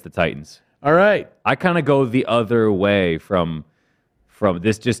 against the Titans. All right. I kind of go the other way from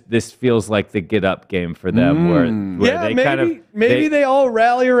this. This feels like the get up game for them, where they all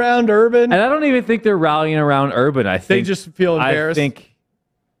rally around Urban, and I don't even think they're rallying around Urban. I think they just feel embarrassed. I think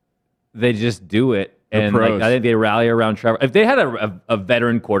they just do it, and I think they rally around Trevor. If they had a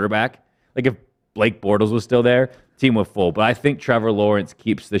veteran quarterback, if Blake Bortles was still there, team was full. But I think Trevor Lawrence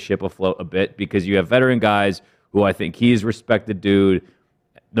keeps the ship afloat a bit because you have veteran guys who I think he's a respected dude.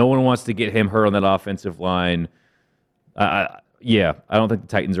 No one wants to get him hurt on that offensive line. Yeah, I don't think the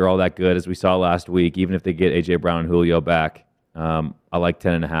Titans are all that good, as we saw last week, even if they get A.J. Brown and Julio back. I like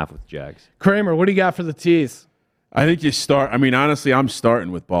 10.5 with Jags. Kramer, what do you got for the tees? I think you start. I mean, honestly, I'm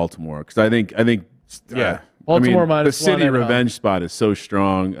starting with Baltimore because I think. Baltimore I mean, minus the city one at revenge spot is so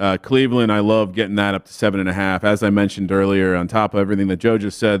strong. Cleveland, I love getting that up to 7.5. As I mentioned earlier, on top of everything that Joe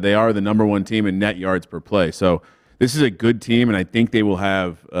just said, they are the number one team in net yards per play. So this is a good team, and I think they will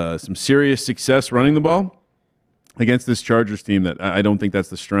have some serious success running the ball against this Chargers team that I don't think that's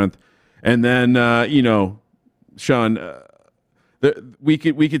the strength. And then, Sean, we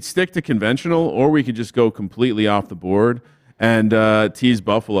could stick to conventional, or we could just go completely off the board and tease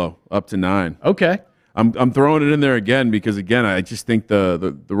Buffalo up to 9. Okay. I'm throwing it in there again because, again, I just think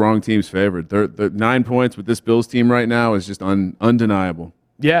the wrong team's favored. The 9 points with this Bills team right now is just undeniable.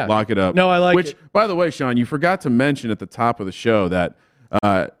 Yeah. Lock it up. No, I like it. Which, by the way, Sean, you forgot to mention at the top of the show that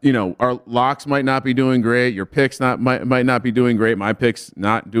our locks might not be doing great. Your picks might not be doing great. My picks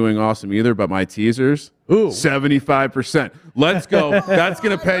not doing awesome either, but my teasers, 75%. Let's go. That's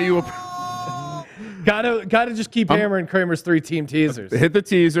going to pay you a... Gotta just keep hammering Kramer's 3-team teasers. Hit the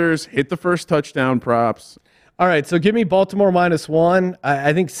teasers. Hit the first touchdown props. All right, so give me Baltimore -1.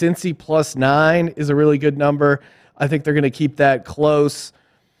 I think Cincy +9 is a really good number. I think they're going to keep that close.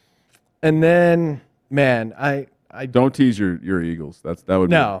 And then, man, I don't tease your Eagles. That would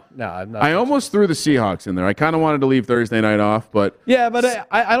no, I'm not. I almost threw the Seahawks in there. I kind of wanted to leave Thursday night off, but yeah, but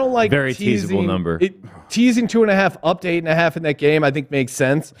I don't like very teasing, teasable number. Teasing 2.5 up to 8.5 in that game, I think makes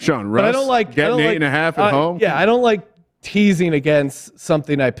sense. Sean, but I don't like getting 8.5 at home. Yeah, I don't like teasing against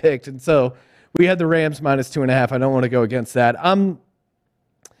something I picked, and so we had the Rams -2.5. I don't want to go against that. I'm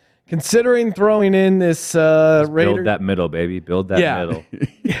considering throwing in this Raiders. Build that middle, baby. Build that middle.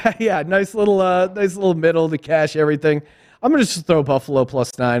 Yeah. Nice little middle to cash everything. I'm gonna just throw Buffalo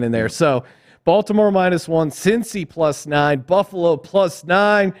 +9 in there. So Baltimore -1, Cincy +9, Buffalo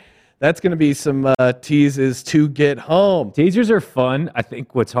 +9. That's going to be some teases to get home. Teasers are fun. I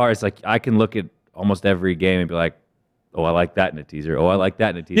think what's hard is like I can look at almost every game and be like, oh, I like that in a teaser. Oh, I like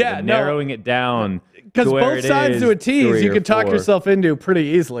that in a teaser. Yeah, narrowing it down. Because both sides to a tease, you can talk 4. yourself into pretty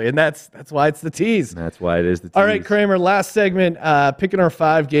easily, and that's why it's the tease. That's why it is the tease. All right, Kramer, last segment, picking our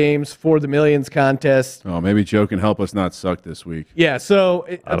 5 games for the Millions contest. Oh, maybe Joe can help us not suck this week. Yeah, so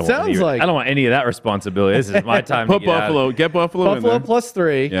it sounds like... I don't want any of that responsibility. This is my time Put to get Buffalo. out. Get Buffalo in there.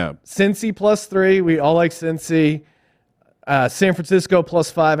 +3. Yeah. Cincy +3. We all like Cincy. San Francisco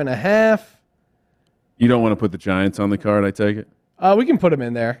 +5.5. You don't want to put the Giants on the card, I take it? We can put them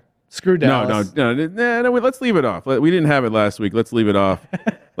in there. Screw Dallas. No, wait, let's leave it off. We didn't have it last week. Let's leave it off.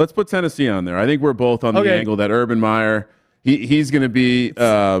 Let's put Tennessee on there. I think we're both on the angle that Urban Meyer, he's going to be,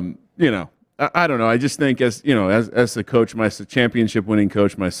 I don't know. I just think as a coach, my championship winning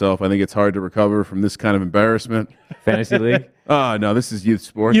coach myself, I think it's hard to recover from this kind of embarrassment. Fantasy league? Oh, no, this is youth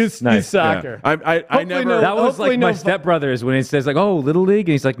sports. Youth soccer. Yeah. I never. That was like my no stepbrothers when he says like, oh, little league,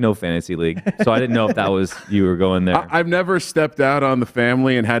 and he's like, no, fantasy league. So I didn't know if that was you were going there. I've never stepped out on the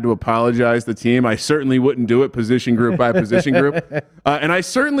family and had to apologize to the team. I certainly wouldn't do it position group by position group. And I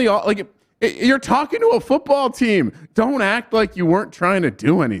certainly you're talking to a football team. Don't act like you weren't trying to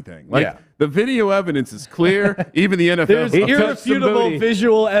do anything. The video evidence is clear. Even the NFL. There's irrefutable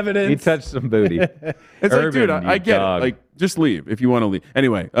visual evidence. He touched some booty. It's Urban, like, dude, I get dog. it. Like, just leave if you want to leave.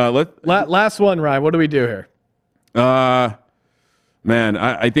 Anyway, last one, Ryan. What do we do here? Man,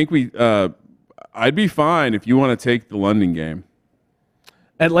 I think I'd be fine if you want to take the London game.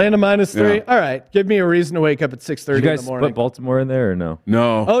 Atlanta -3. Yeah. All right. Give me a reason to wake up at 6:30 Did you in guys the morning. put Baltimore in there or no?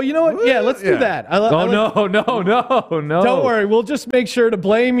 No. Oh, you know what? Yeah, let's do that. No. Don't worry. We'll just make sure to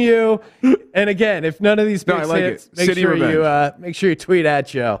blame you. And again, if none of these picks like hits, it. City make sure you tweet at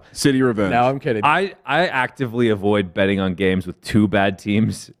Joe. City revenge. No, I'm kidding. I actively avoid betting on games with 2 bad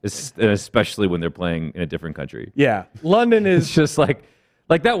teams, especially when they're playing in a different country. Yeah. London It's is just like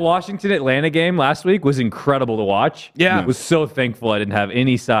that Washington-Atlanta game last week was incredible to watch. Yeah. I was so thankful I didn't have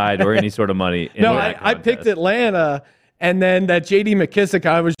any side or any sort of money in No, that I picked contest. Atlanta, and then that J.D. McKissick,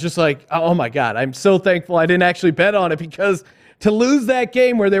 I was just like, oh my God, I'm so thankful I didn't actually bet on it, because to lose that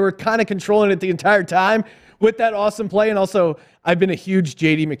game where they were kind of controlling it the entire time with that awesome play, and also I've been a huge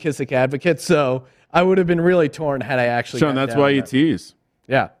J.D. McKissick advocate, so I would have been really torn had I actually. Sean, that's why you tease.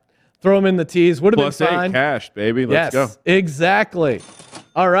 Yeah. Throw them in the tees. Would have been +8 fine. cash, baby. Let's go. Exactly.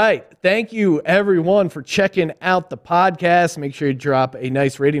 All right. Thank you, everyone, for checking out the podcast. Make sure you drop a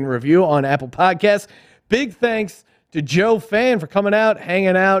nice rating and review on Apple Podcasts. Big thanks to Joe Fan for coming out,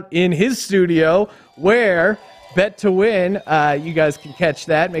 hanging out in his studio where Bet to Win. You guys can catch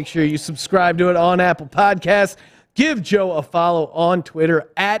that. Make sure you subscribe to it on Apple Podcasts. Give Joe a follow on Twitter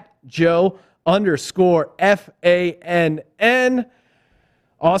at Joe_FANN.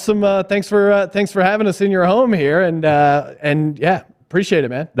 Awesome. Thanks for having us in your home here. And yeah, appreciate it,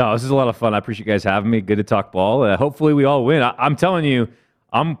 man. No, this is a lot of fun. I appreciate you guys having me. Good to talk ball. Hopefully we all win. I'm telling you,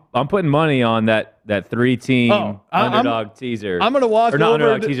 I'm putting money on that 3-team underdog teaser. I'm gonna walk or not over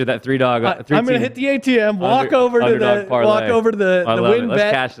underdog teaser, that 3-dog. I'm gonna hit the ATM, walk over to the win Let's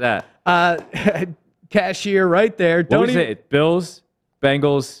bet. cash that. Cashier right there. What was it? Bills,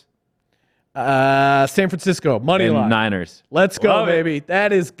 Bengals, San Francisco money and line. Niners. Let's go, Love it. baby.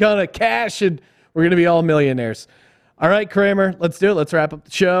 That is gonna cash, and we're gonna be all millionaires. All right, Kramer, let's do it. Let's wrap up the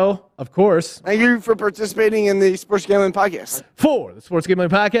show. Of course. Thank you for participating in the Sports Gambling Podcast. For the Sports Gambling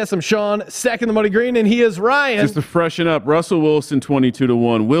Podcast, I'm Sean, second the Money Green, and he is Ryan. Just to freshen up, Russell Wilson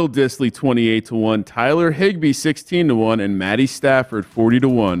 22-1, Will Dissly 28-1, Tyler Higbee 16-1, and Matty Stafford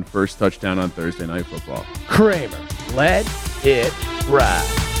 40-1. First touchdown on Thursday Night Football. Kramer, let it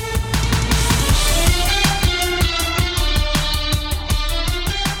ride.